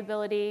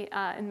variability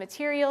in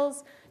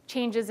materials,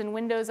 changes in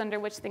windows under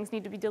which things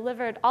need to be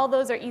delivered, all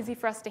those are easy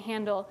for us to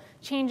handle.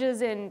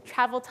 Changes in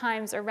travel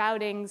times or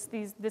routings,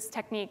 this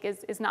technique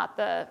is not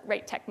the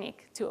right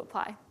technique to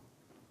apply.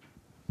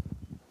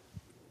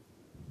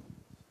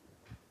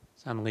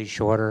 So I'm Lee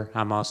Shorter.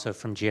 I'm also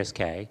from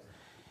GSK.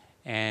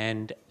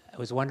 And I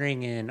was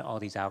wondering, in all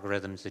these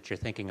algorithms that you're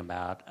thinking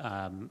about,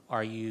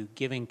 are you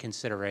giving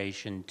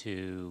consideration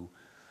to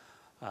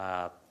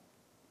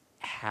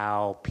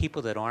how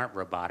people that aren't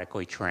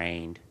robotically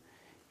trained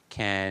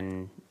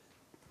can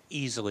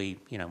easily,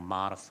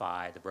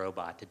 modify the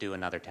robot to do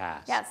another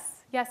task?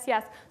 Yes, yes,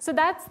 yes. So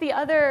that's the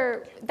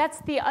other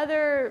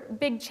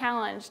big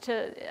challenge.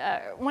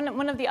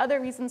 One of the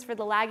other reasons for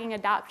the lagging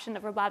adoption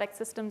of robotic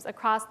systems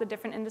across the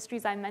different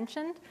industries I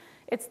mentioned.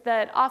 It's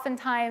that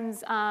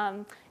oftentimes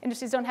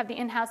industries don't have the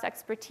in-house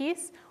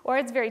expertise, or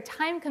it's very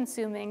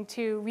time-consuming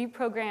to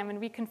reprogram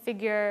and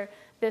reconfigure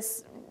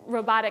this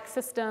robotic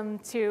system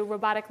to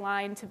robotic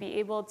line to be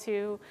able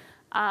to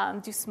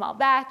do small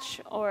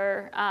batch,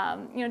 or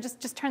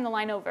just turn the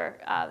line over.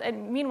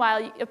 And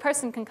meanwhile, a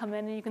person can come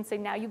in and you can say,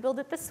 now you build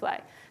it this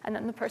way, and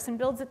then the person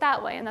builds it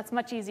that way, and that's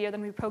much easier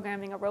than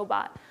reprogramming a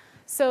robot.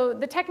 So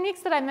the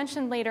techniques that I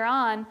mentioned later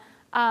on,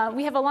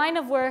 we have a line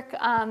of work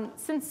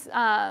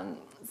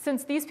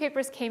since these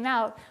papers came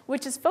out,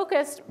 which is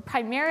focused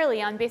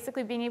primarily on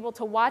basically being able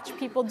to watch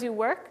people do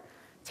work,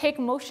 take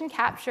motion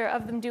capture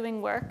of them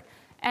doing work,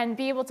 and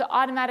be able to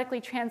automatically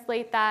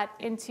translate that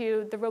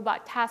into the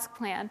robot task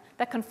plan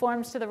that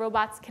conforms to the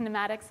robot's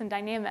kinematics and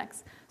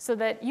dynamics, so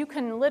that you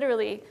can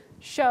literally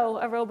show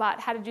a robot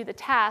how to do the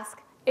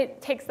task.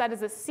 It takes that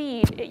as a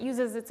seed. It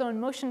uses its own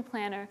motion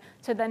planner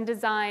to then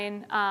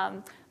design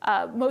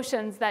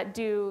motions that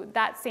do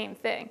that same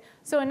thing.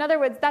 So in other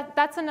words,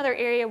 that's another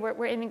area where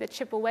we're aiming to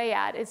chip away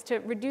at, is to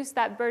reduce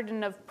that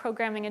burden of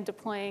programming and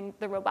deploying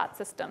the robot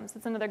systems.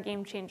 It's another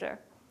game changer.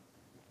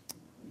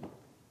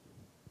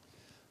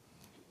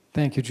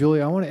 Thank you,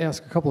 Julie. I want to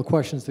ask a couple of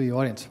questions to the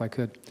audience, if I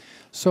could.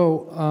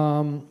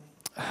 So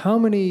how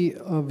many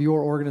of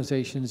your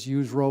organizations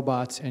use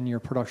robots in your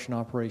production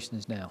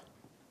operations now?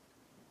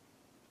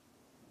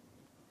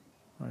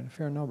 All right, a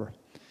fair number.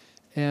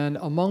 And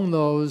among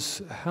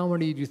those, how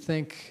many do you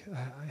think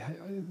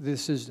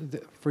this is,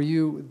 for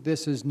you,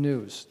 this is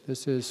news?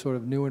 This is sort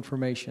of new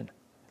information?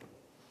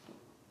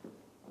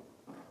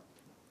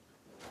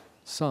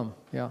 Some,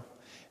 yeah.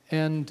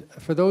 And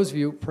for those of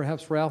you,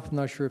 perhaps Ralph, I'm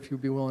not sure if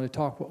you'd be willing to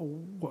talk,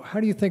 how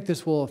do you think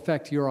this will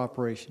affect your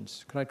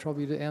operations? Could I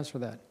trouble you to answer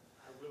that?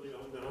 I really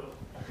don't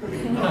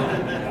I'm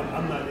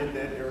not in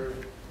that area.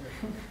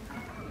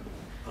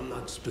 I'm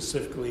not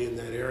specifically in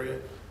that area,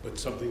 but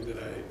something that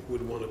I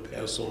would want to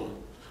pass on.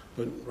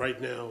 But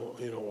right now,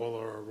 you know, all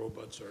our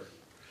robots are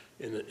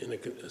in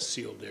a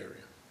sealed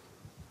area.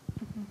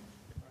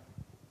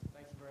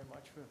 Thank you very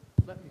much for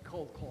letting me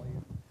cold call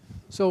you.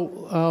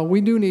 So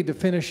we do need to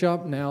finish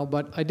up now,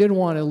 but I did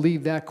want to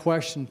leave that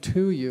question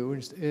to you.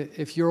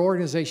 If your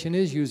organization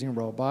is using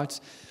robots,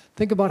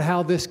 think about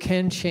how this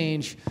can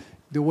change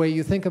the way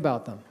you think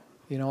about them.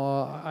 You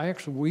know,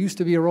 we used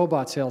to be a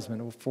robot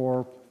salesman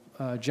for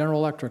General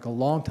Electric a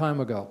long time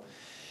ago.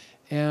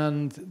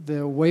 And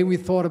the way we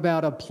thought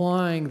about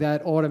applying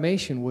that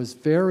automation was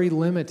very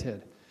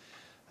limited.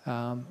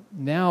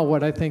 Now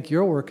what I think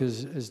your work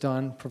has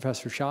done,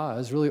 Professor Shah,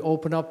 is really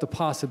open up the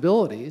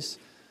possibilities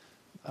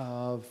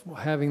of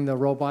having the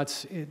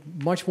robots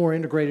much more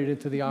integrated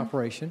into the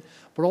operation,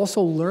 but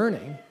also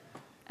learning.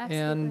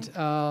 Absolutely.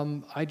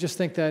 And I just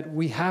think that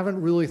we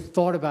haven't really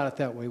thought about it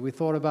that way. We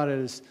thought about it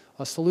as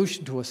a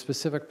solution to a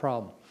specific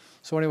problem.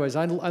 So anyways,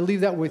 I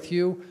leave that with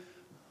you.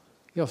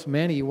 Yes,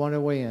 Manny, you want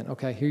to weigh in?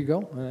 Okay, here you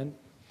go. And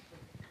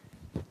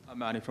I'm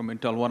Manny from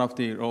Intel. One of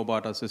the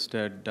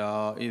robot-assisted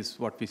is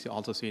what we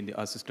also see in the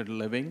assisted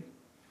living.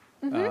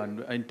 And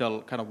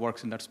Intel kind of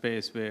works in that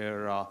space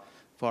where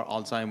for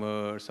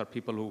Alzheimer's or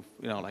people who,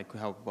 you know, like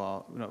have,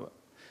 you know,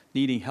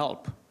 needing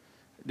help,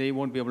 they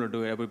won't be able to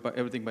do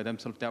everything by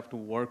themselves. They have to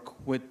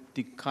work with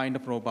the kind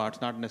of robots,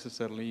 not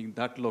necessarily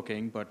that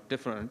looking, but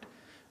different.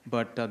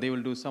 But they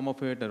will do some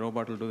of it, the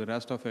robot will do the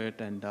rest of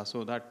it, and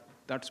so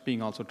that's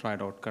being also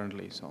tried out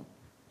currently. So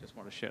just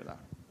want to share that.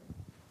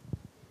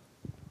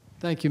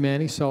 thank you,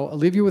 Manny. So I'll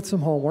leave you with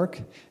some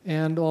homework,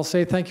 and I'll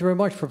say thank you very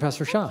much,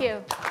 Professor Shah. Thank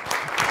you.